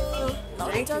 now.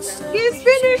 He's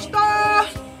finished.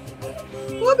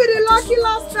 Who be the lucky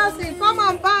last person? Come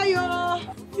and buy your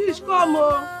fish. Come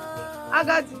on. I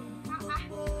got it.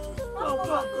 Come.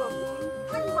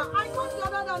 I got the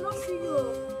other than not see you.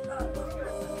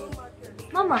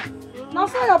 Mama, now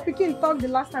say your pikin talk the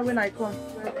last time when I come.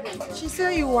 She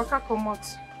say you waka comot.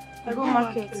 I go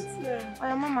market. Yeah.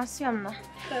 Oh, Mama, see am now.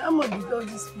 How much did all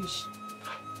this fish?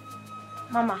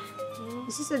 Mama,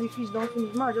 you see say the fish don't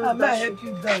finish. Mama just I dash might help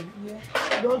you down.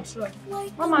 Yeah. Don't try.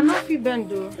 Mama, no fit bend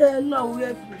though. No, I will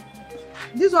help you.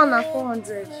 This one na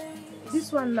 400.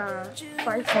 This one na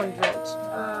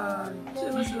 500.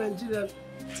 Children's Nigeria.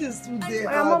 Things too there.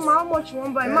 Oh, Mama, how much you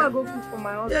want buy? Mama go cook for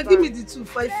my husband. Yeah, give me the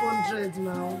 500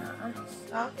 now.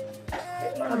 I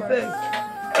beg.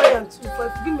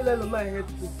 5 give me that on my head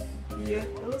too. Yeah, I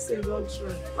don't say don't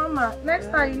try. Mama, next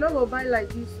time you no go buy like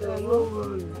this. No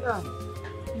worry. Yeah.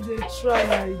 You dey try,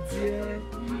 my dear.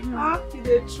 You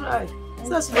dey try.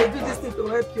 Since you dey do this thing to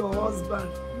help your husband,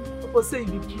 people say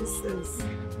you be princess.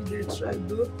 You dey try,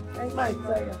 though. My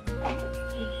tire.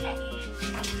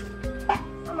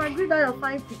 Mama, agree that you're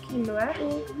fine pikin, no, eh?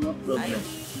 No problem.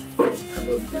 I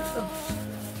will get them.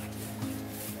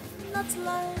 Not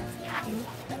life.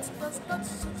 That does not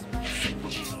suit my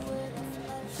situation.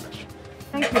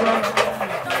 Thank you, Mama.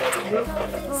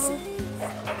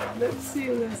 Let's see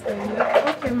you next time.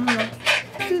 Okay, Mama.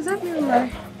 Please help me with my...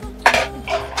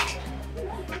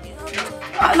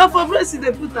 Now for breast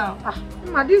they put out.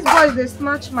 Mama, these boys they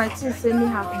snatch my things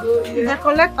anyhow. They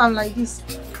collect them like this.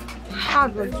 How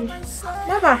do you?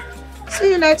 Mama,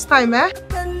 see you next time, eh?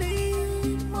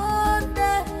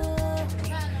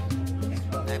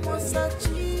 I must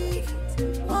achieve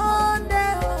one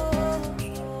day.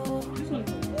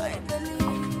 I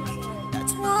believe that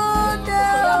one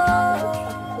day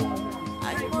I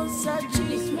must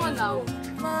achieve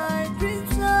my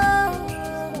dreams.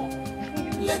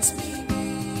 Let me be.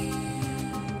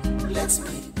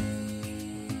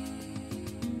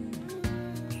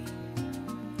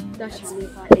 That should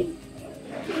never end.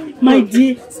 My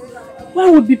dear, why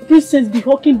would the princess be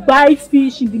hawking buy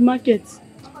fish in the market?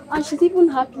 And she's even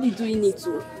happily doing it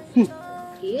too.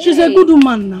 She's a good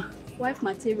woman now. Wife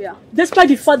material. Despite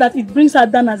the fact that it brings her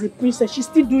down as a princess, she's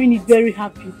still doing it very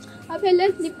happy. Okay,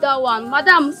 let's leave that one.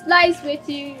 Madam, slice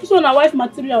waiting. This one a wife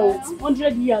material,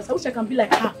 100 years. I wish I can be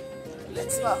like her.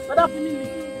 Let's go. Madam,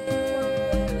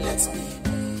 let's be.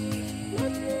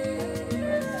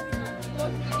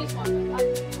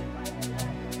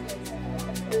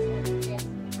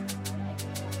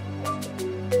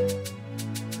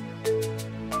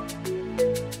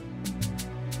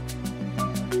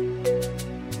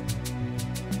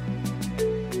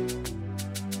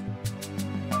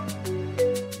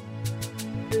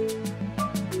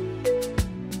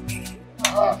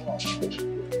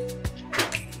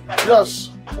 Yes,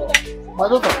 my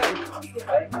daughter.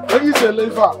 When you say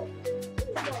liver,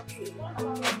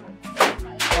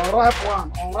 unripe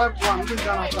one, this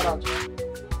Ghana carrot.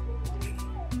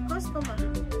 Customer.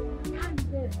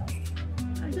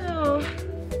 Hello.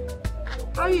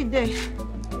 How you there?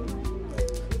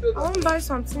 I want to buy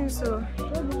something, so.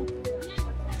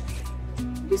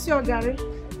 This your Gary?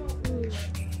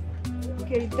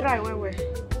 Okay, dry, where?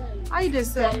 How you dey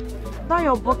sell? That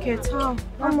your bucket, how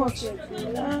much? It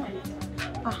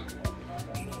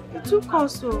too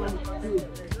cost, so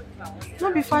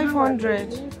not be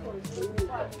 500.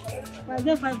 I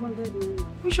get 500.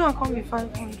 Which one can be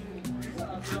 500?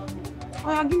 Oh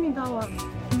yeah, give me that one.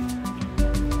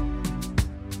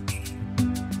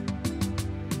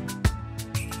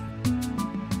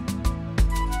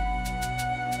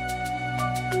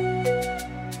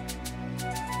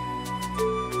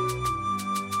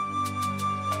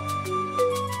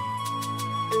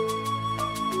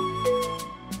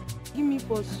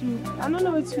 For soup. I don't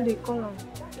know what they call them.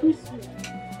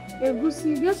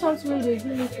 Egusi, get something they give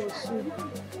me for soup.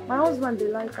 My husband they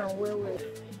like and well.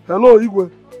 Hello,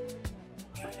 Igwe.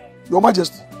 Your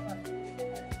Majesty.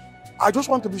 I just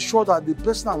want to be sure that the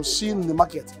person I'm seeing in the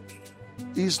market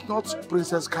is not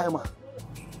Princess Kaima.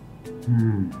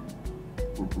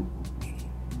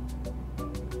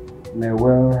 May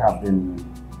well have been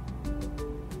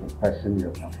the person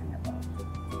you're talking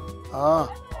about.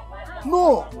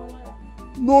 No.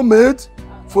 No maid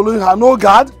following her, no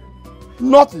guard,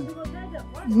 nothing.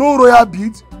 No royal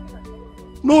bead,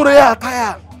 no royal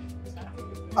attire.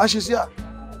 And she's here.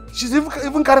 She's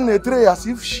even carrying a tray as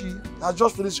if she has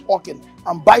just finished walking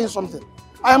and buying something.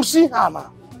 I am seeing her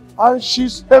now. And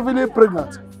she's heavily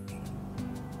pregnant.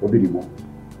 Obidibo.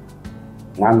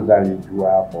 Mwanzali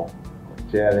jua for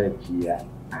Chere Chia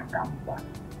Akampa.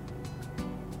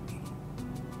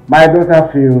 My daughter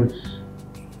feels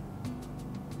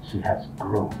she has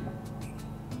grown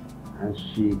and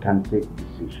she can take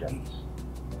decisions.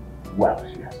 Well,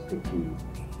 she has taken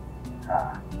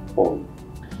her own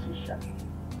decision.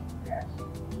 Yes.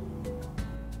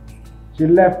 She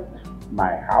left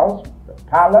my house, the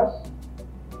palace,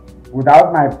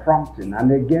 without my prompting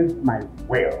and against my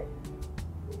will.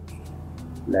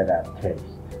 Let her taste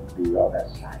the other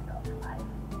side of life.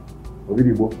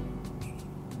 Obidibo,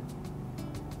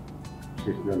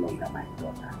 she's no longer my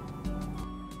daughter.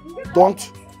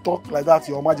 Don't talk like that,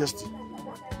 Your Majesty.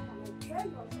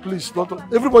 Please, don't talk.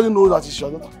 Everybody knows that it's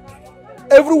your daughter.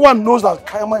 Everyone knows that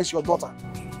Kaima is your daughter.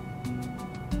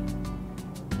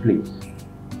 Please,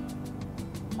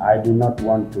 I do not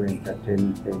want to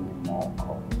entertain any more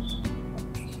calls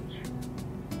on this issue.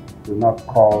 Do not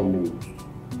call me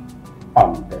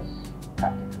on this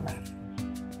particular.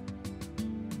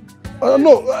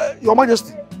 No, Your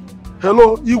Majesty.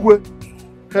 Hello, Igwe.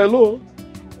 Hello.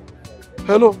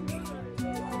 Hello.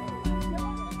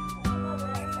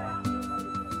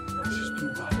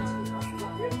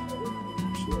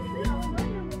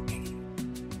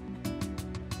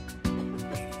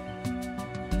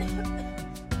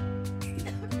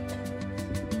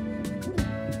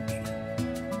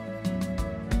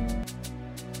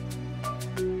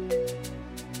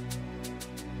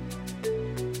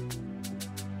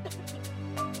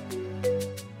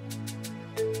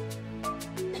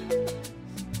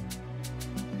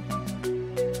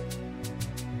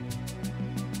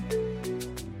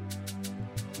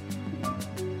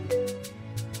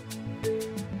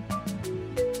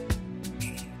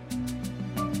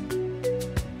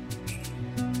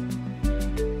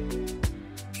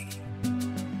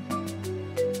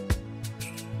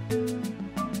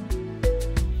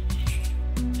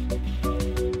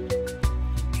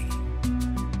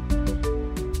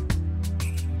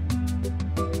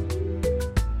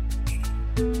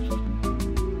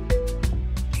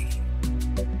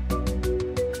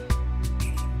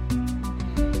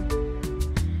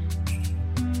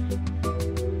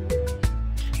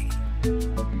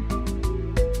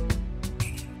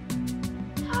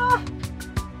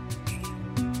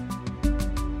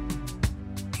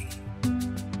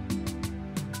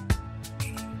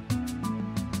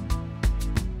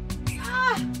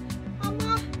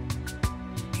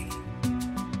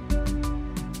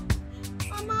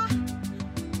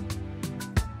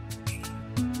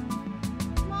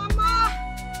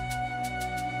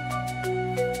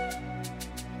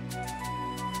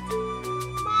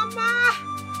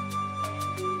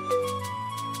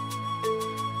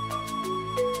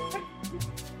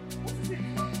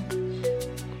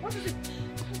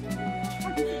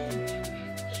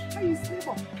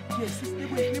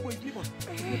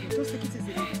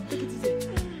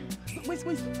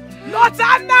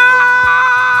 Lotana!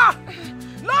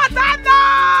 Lotana!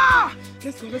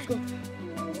 Let's go, let's go.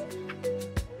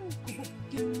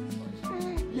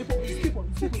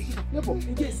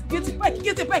 Yes, get it back,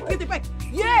 get it back, get it back.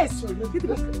 Yes, get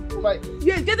it back.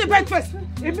 Yes, get it back first.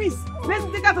 It means let's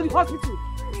take her to the hospital.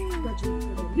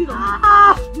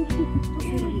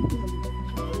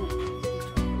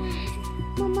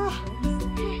 Mama.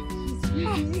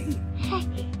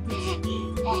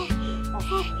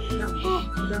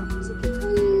 Down. It's okay.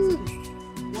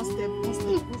 One step at a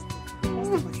time.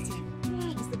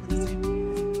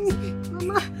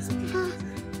 It's okay.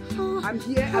 I'm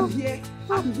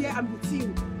here. I'm with you.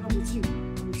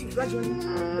 Gradually.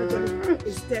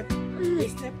 A step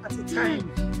at a time.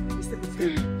 You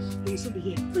will soon be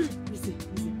here. Listen.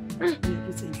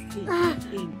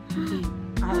 In,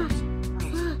 out.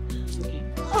 It's okay.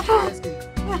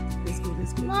 Let's go.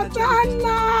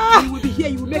 Madonna! You will be here.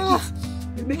 You will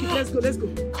make it. Let's go.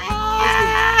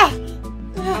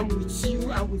 I'm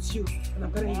with you. And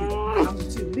I'm carrying you. I'm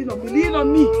with you. Lean on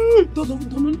me. Don't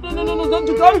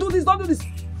do this.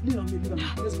 Lean on me.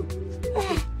 Let's go.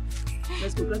 Okay.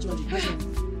 Let's go gradually.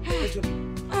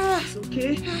 It's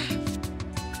okay.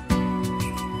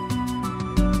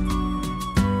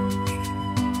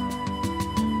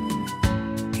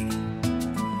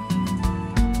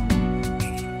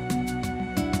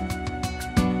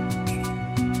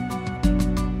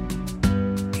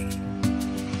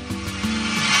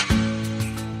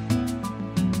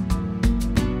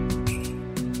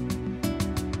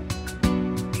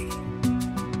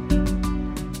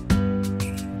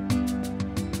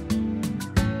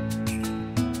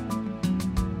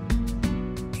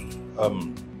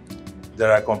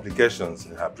 There are complications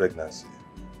in her pregnancy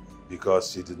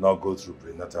because she did not go through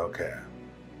prenatal care.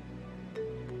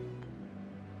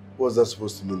 What's that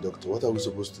supposed to mean, doctor? What are we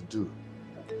supposed to do?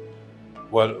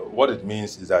 Well, what it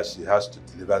means is that she has to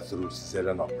deliver through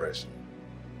cesarean operation.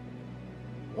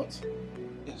 What?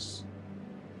 Yes.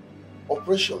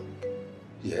 Operation?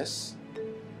 Yes.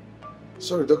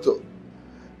 Sorry, doctor.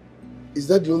 Is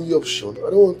that the only option?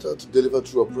 I don't want her to deliver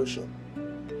through operation.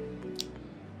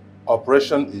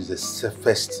 Operation is the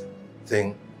safest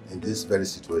thing in this very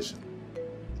situation.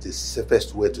 It is the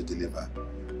safest way to deliver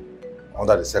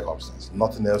under the circumstances.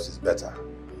 Nothing else is better.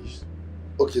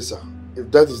 Okay, sir. If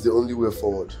that is the only way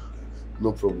forward,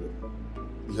 no problem.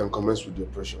 You can commence with the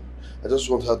operation. I just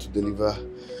want her to deliver.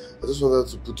 I just want her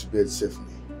to put to bed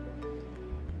safely.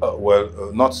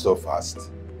 Not so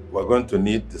fast. We're going to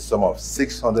need the sum of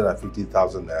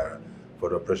 650,000 naira for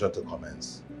the operation to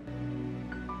commence.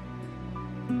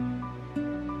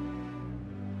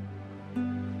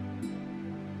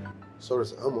 Sorry,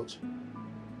 sir. How much?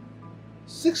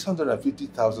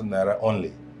 650,000 naira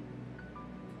only.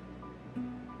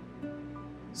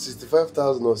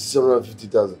 65,000 or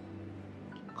 650,000?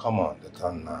 Come on, the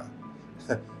turn now.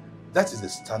 That is the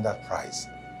standard price.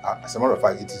 As a matter of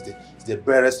fact, it's the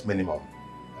barest minimum.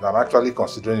 And I'm actually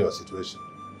considering your situation.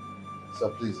 Sir,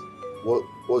 please,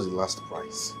 what's the last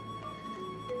price?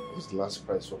 What's the last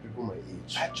price for people my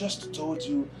age? I just told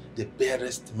you the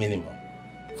barest minimum.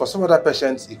 For some other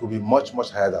patients, it could be much, much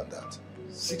higher than that.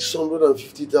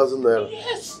 650,000 naira?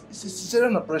 Yes, it's a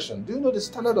cesarean operation. Do you know the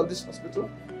standard of this hospital?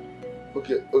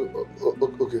 Okay.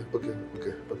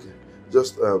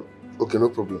 Just, okay, no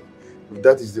problem. If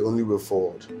that is the only way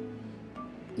forward,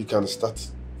 you can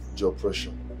start the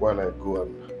operation while I go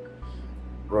and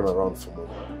run around for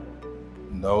money.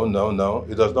 No.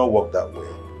 It does not work that way.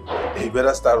 You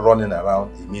better start running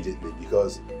around immediately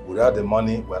because without the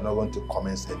money, we're not going to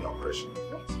commence any operation.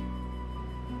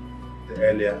 The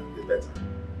earlier, the better.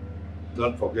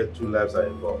 Don't forget 2 lives are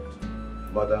involved.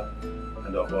 Mother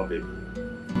and unborn baby.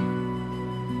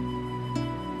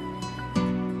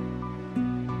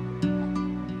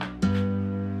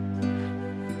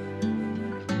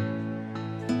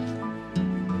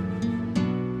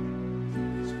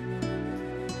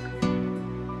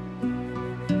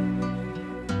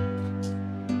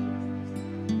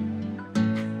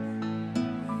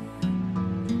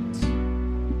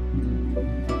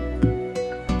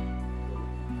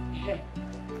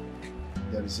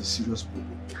 It's a serious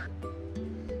problem.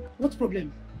 What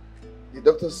problem? The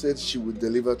doctor said she would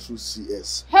deliver through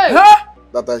CS. Hey!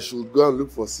 That I should go and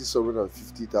look for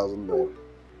 650,000 naira.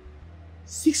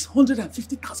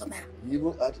 650,000 naira? You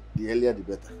even add the earlier the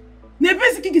better. Where are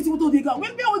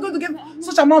we going to get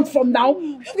such amount from now?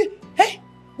 Hey,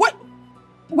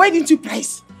 why didn't you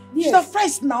price? You should have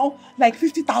priced now like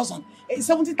 50,000,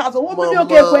 70,000. What will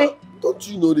be okay? Don't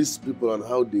you know these people and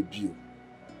how they bill?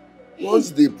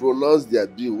 Once they pronounce their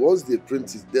bill, once they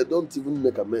print it, they don't even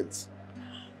make amends.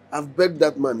 I've begged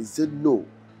that man, he said no.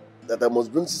 That I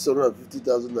must bring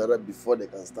 650,000 naira before they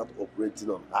can start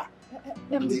operating on her.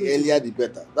 The earlier the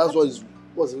better. That's what's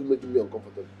even making me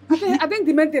uncomfortable. I think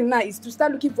the main thing now is to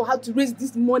start looking for how to raise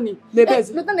this money.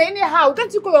 Anyhow,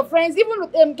 can't you call your friends? Even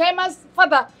with Kaima's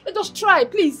father. Let us try,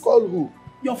 please. Call who?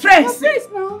 Your friends. Your friends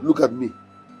now. Look at me.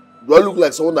 Do I look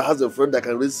like someone that has a friend that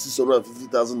can raise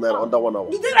 650,000 naira under 1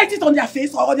 hour? Did they write it on their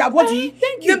face or on their body?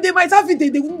 Thank you. They might have it,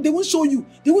 they won't show you.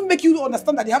 They won't make you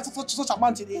understand that they have such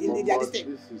amount in their thing.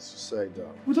 This is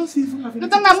suicidal. We don't see even have anything.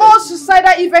 Lutana, more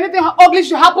suicidal if anything ugly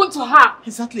should happen to her.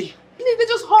 Exactly. Please, they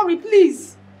just hurry,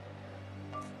 please.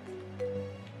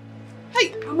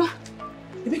 Hey, Mama.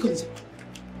 Let me call it.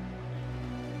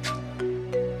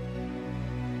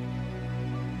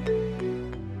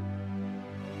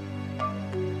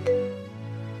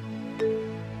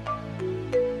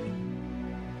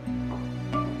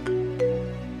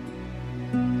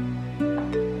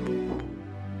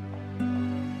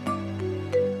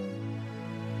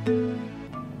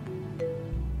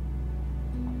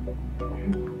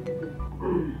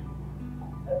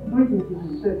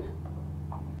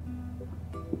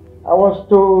 I was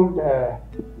told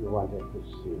you wanted to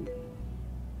see me,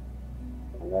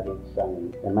 and that it's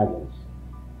an emergency.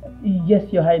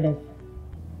 Yes, Your Highness.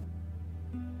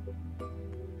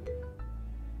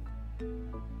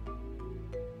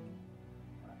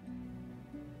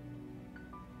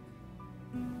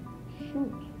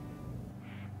 Shoot.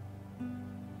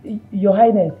 Your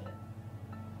Highness,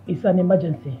 it's an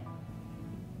emergency.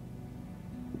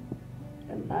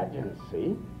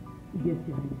 Emergency? Yes,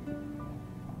 Your Highness.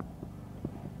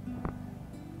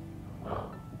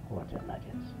 What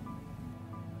emergency?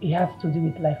 It has to do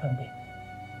with life and death.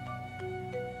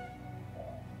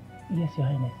 Yes, Your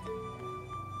Highness.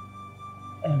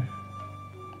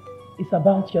 It's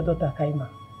about your daughter, Kaima.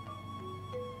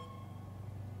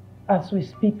 As we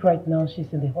speak right now,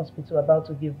 she's in the hospital about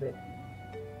to give birth.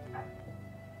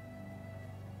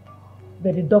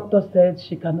 But the doctor said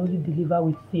she can only deliver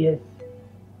with CS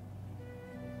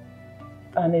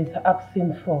and is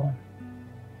asking for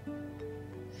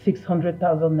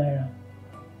 600,000 naira.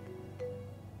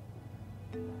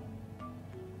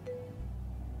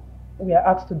 We are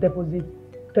asked to deposit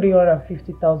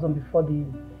 350,000 before the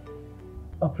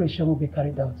operation will be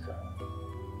carried out.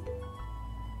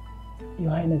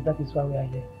 Your Highness, that is why we are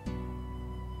here.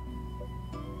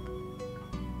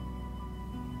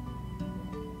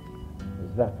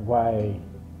 Is that why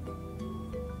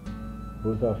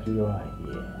both of you are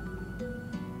here?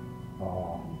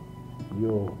 Or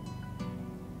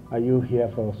are you here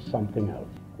for something else?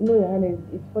 No, Your Highness,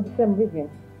 it's for the same reason.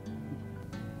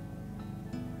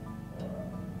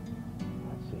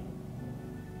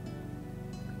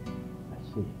 I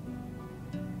see.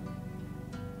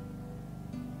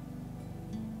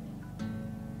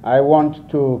 I want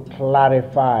to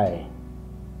clarify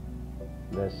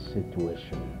the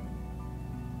situation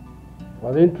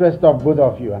for the interest of both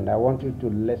of you, and I want you to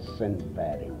listen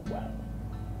very well.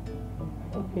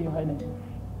 Okay, Your Highness.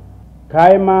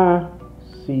 Kaima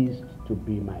ceased to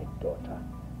be my daughter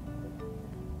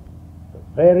the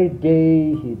very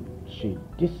day she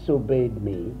disobeyed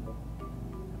me,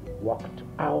 walked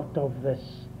out of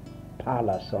this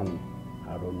palace on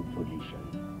her own volition.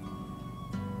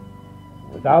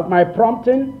 Without my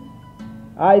prompting,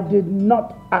 I did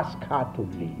not ask her to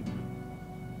leave.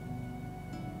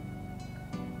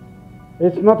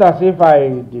 It's not as if I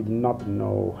did not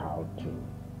know how to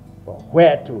or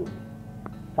where to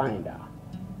find her.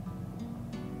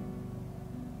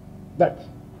 But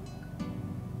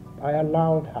I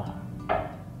allowed her.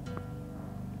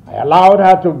 I allowed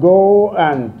her to go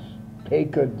and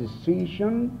take a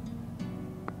decision.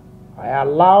 I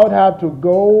allowed her to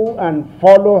go and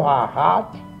follow her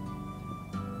heart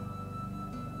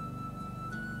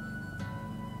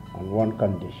on one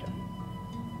condition.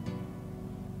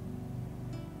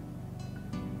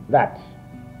 That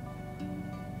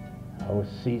I will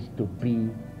cease to be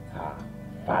her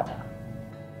father.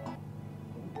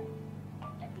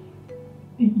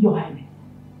 Your Highness,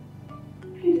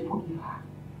 please forgive her.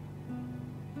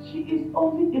 She is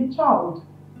only a child.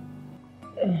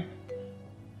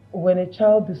 When a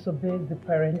child disobeys the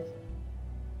parents,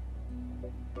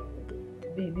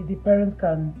 the parent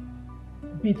can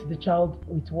beat the child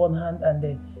with one hand and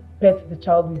then pet the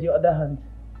child with the other hand.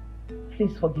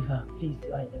 Please forgive her, please,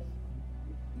 Your Highness.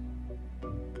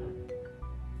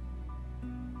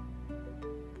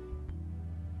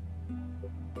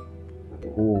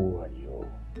 Who are you?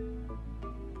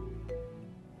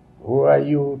 Who are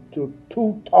you to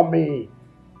tutor me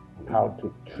on how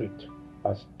to treat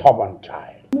a stubborn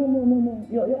child? No.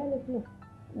 Your Highness, no.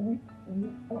 We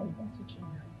are about to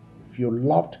change her. If you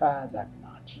loved her that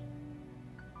much,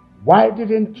 why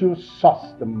didn't you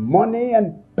source the money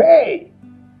and pay?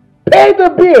 Pay the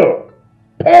bill!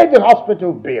 Pay the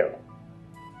hospital bill!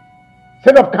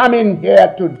 Instead of coming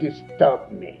here to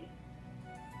disturb me.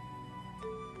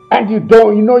 And you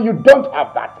don't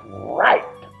have that right.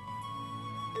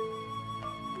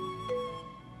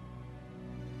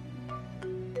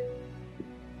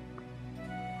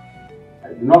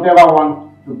 do not ever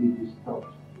want to be disturbed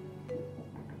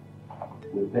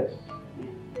with this.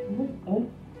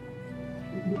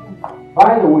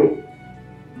 By the way,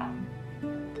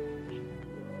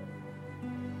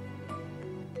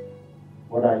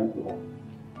 what are you doing?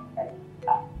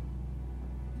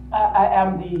 I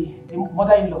am the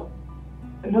mother-in-law.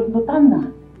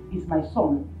 Lotana is my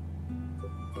son.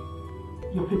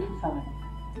 Your faithful servant.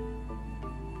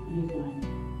 Yes, Your Highness.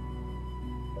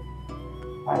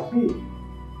 I see.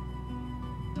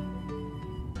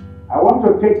 I want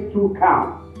to take 2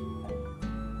 counts.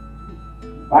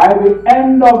 By the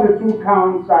end of the 2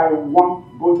 counts, I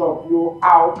want both of you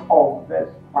out of this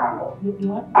panel.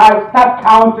 I start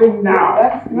counting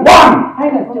now. 1!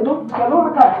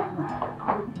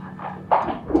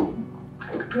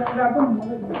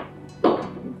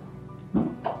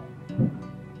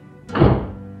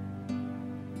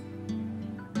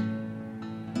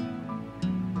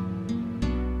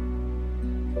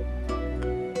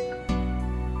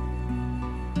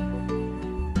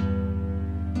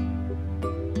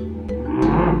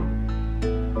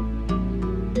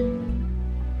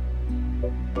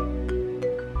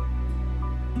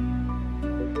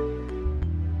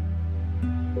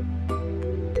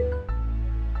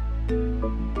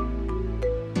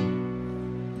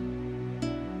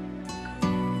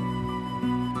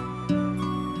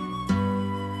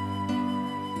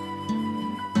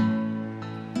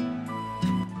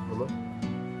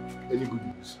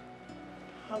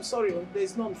 I'm sorry,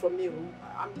 there's none from me.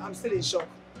 I'm still in shock.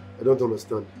 I don't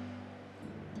understand.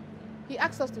 He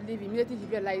asked us to leave immediately he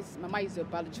realized Mama is your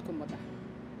biological mother.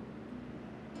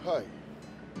 Hi.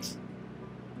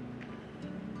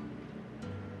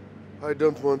 I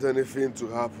don't want anything to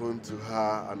happen to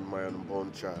her and my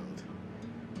unborn child.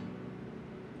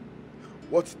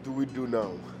 What do we do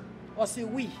now? Or say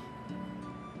we?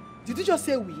 Did you just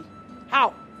say we?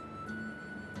 How?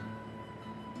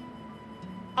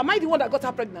 Am I the one that got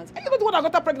her pregnant? Are you the one that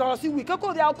got her pregnant or say we?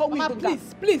 Mama,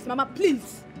 please, Mama,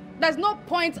 please. There's no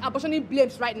point apportioning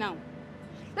blames right now.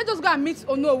 Let's just go and meet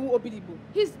Onowu Obidibo.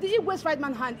 He's the Igwe's right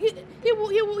man hand. He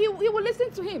will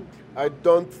listen to him. I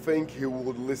don't think he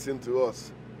would listen to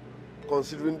us,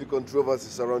 considering the controversy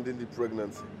surrounding the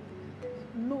pregnancy.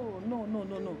 No.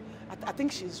 I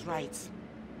think she's right.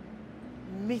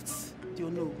 Meet the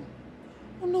Onowu.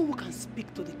 Onowu can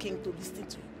speak to the king to listen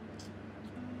to him.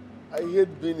 I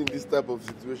hate being in this type of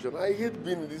situation.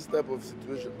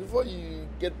 Before you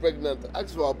get pregnant,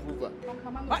 ask for approval.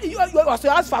 You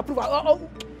ask for approval?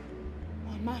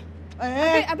 Mama,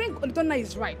 I think Olitona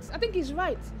is right. I think he's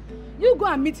right. You go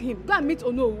and meet him. Go and meet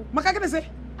Onowu. Maka say?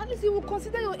 At least he will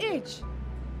consider your age.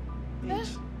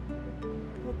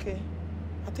 Okay.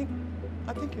 I think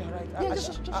you're right. Yeah,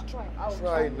 just try.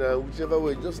 Try now, whichever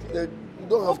way. Just we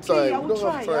don't have time. I will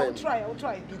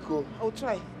try. Pico. I will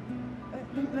try.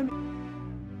 Let me.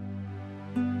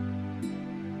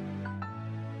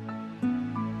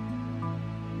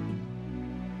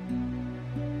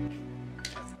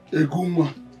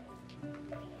 Eguma.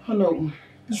 Hello.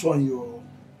 This one you're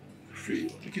free.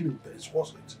 Taking the test.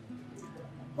 What's it?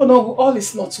 Oh no, all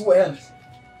is not well.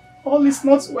 All is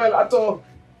not well at all.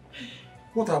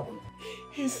 What happened?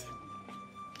 It's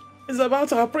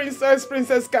about our Princess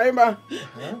Kaima.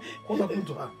 What happened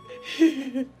to her?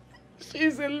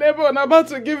 She's in labor and about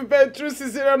to give birth through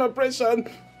cesarean operation.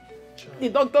 The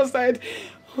doctor said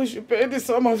we should pay the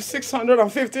sum of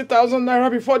 650,000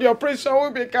 naira before the operation will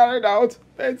be carried out.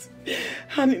 But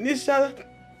an initial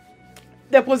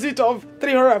deposit of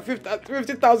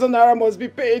 350,000 naira must be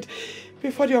paid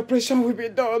before the operation will be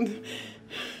done.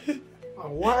 And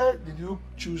why did you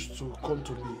choose to come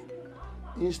to me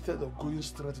instead of going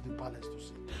straight to the palace to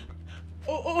see?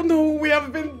 Oh no, we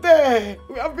have been there.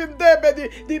 But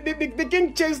the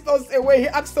king chased us away. He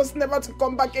asked us never to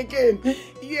come back again.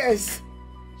 Yes.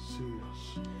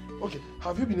 Serious? Okay,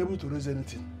 have you been able to raise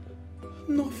anything?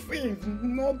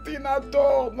 Nothing at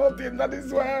all. Nothing. That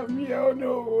is why I'm here. Oh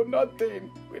no,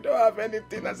 nothing. We don't have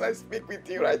anything as I speak with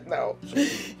you right now.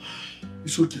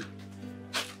 It's okay.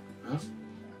 Huh?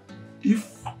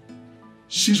 If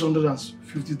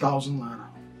 650,000 naira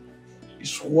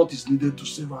is what is needed to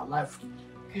save our life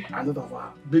and that of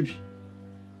our baby,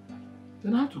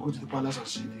 then I have to go to the palace and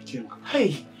see the king.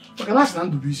 Hey, but can I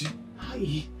stand to be busy?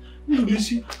 Hey,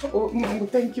 busy. Oh no,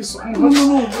 thank you so much.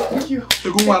 No. Thank you.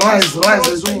 Rise.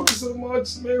 Thank you so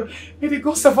much. May the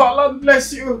ghost of our Lord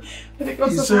bless you. May the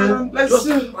ghost of our Lord bless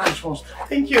you. Rise first.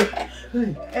 Thank you.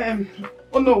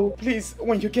 Oh no, please,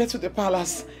 when you get to the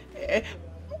palace,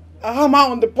 hammer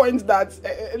on the point that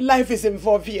life is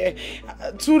involved here.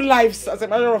 2 lives, as a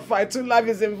matter of fact, 2 lives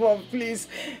is involved. Please.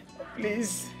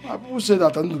 People say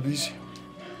that I'm too busy.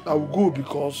 I will go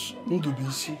because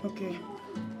Ndubisi. Okay.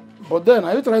 But then,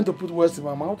 are you trying to put words in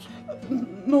my mouth?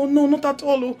 No, not at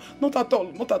all. Not at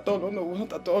all. Not at all. No,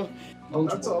 not at all.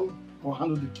 Not at all. I'll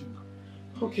handle the king.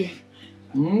 Okay.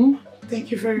 Hmm?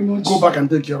 Thank you very much. Go back and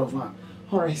take care of her.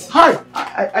 All right. Hi!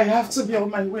 I have to be on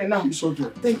my way now. It's okay.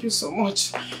 Thank you so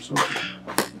much. It's okay.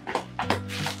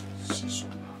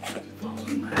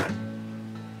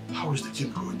 How is the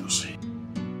king going to see?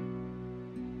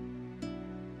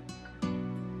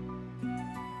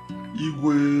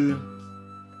 Igwe.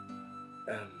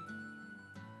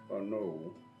 Oh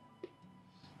no.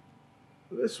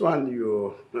 This one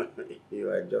you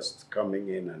are just coming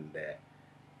in and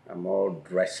I'm all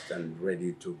dressed and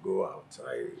ready to go out.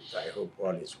 I hope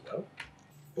all is well.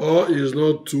 All is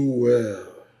not too well,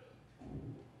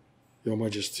 Your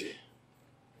Majesty.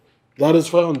 That is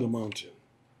fire on the mountain.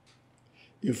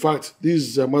 In fact, this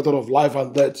is a matter of life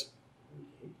and death.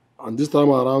 And this time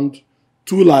around,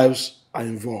 2 lives are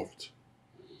involved.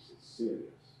 Serious.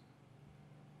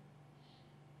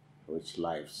 Which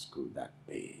lives could that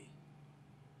be?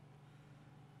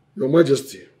 Your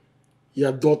Majesty,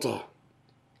 your daughter,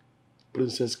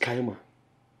 Princess Kaima.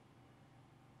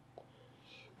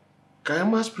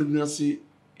 Kaima's pregnancy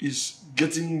is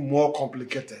getting more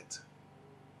complicated.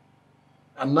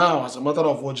 And now, as a matter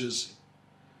of urgency,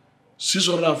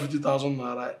 650,000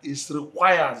 naira is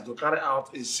required to carry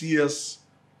out a CS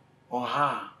on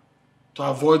her to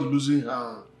avoid losing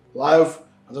her life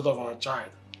and that of her child,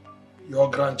 your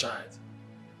grandchild.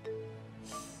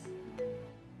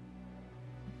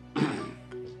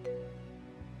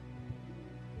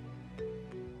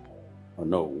 Oh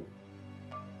no.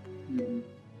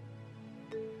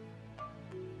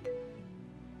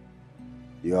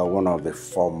 You are one of the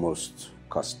foremost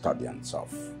custodians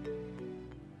of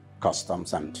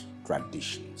customs and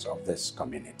traditions of this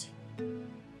community.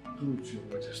 Good, Your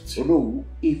Majesty. Although,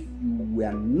 if you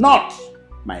were not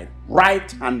my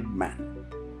right-hand man,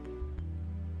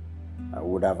 I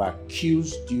would have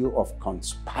accused you of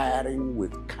conspiring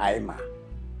with Kaima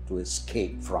to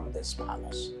escape from this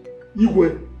palace.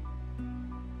 Igwe.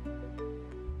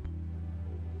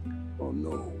 Oh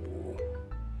no.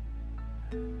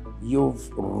 You've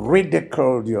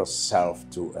ridiculed yourself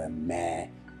to a mere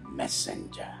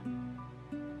messenger.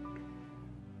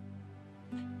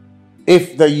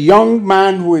 If the young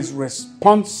man who is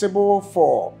responsible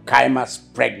for Kaima's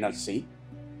pregnancy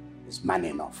is man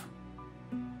enough,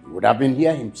 he would have been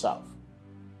here himself.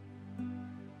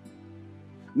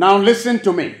 Now listen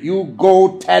to me. You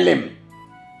go tell him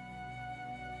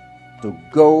to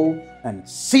go and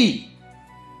see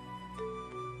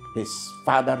his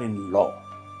father-in-law.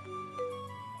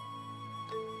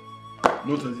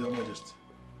 Noted, Your Majesty.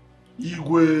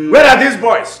 Igwe. Where are these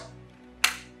boys?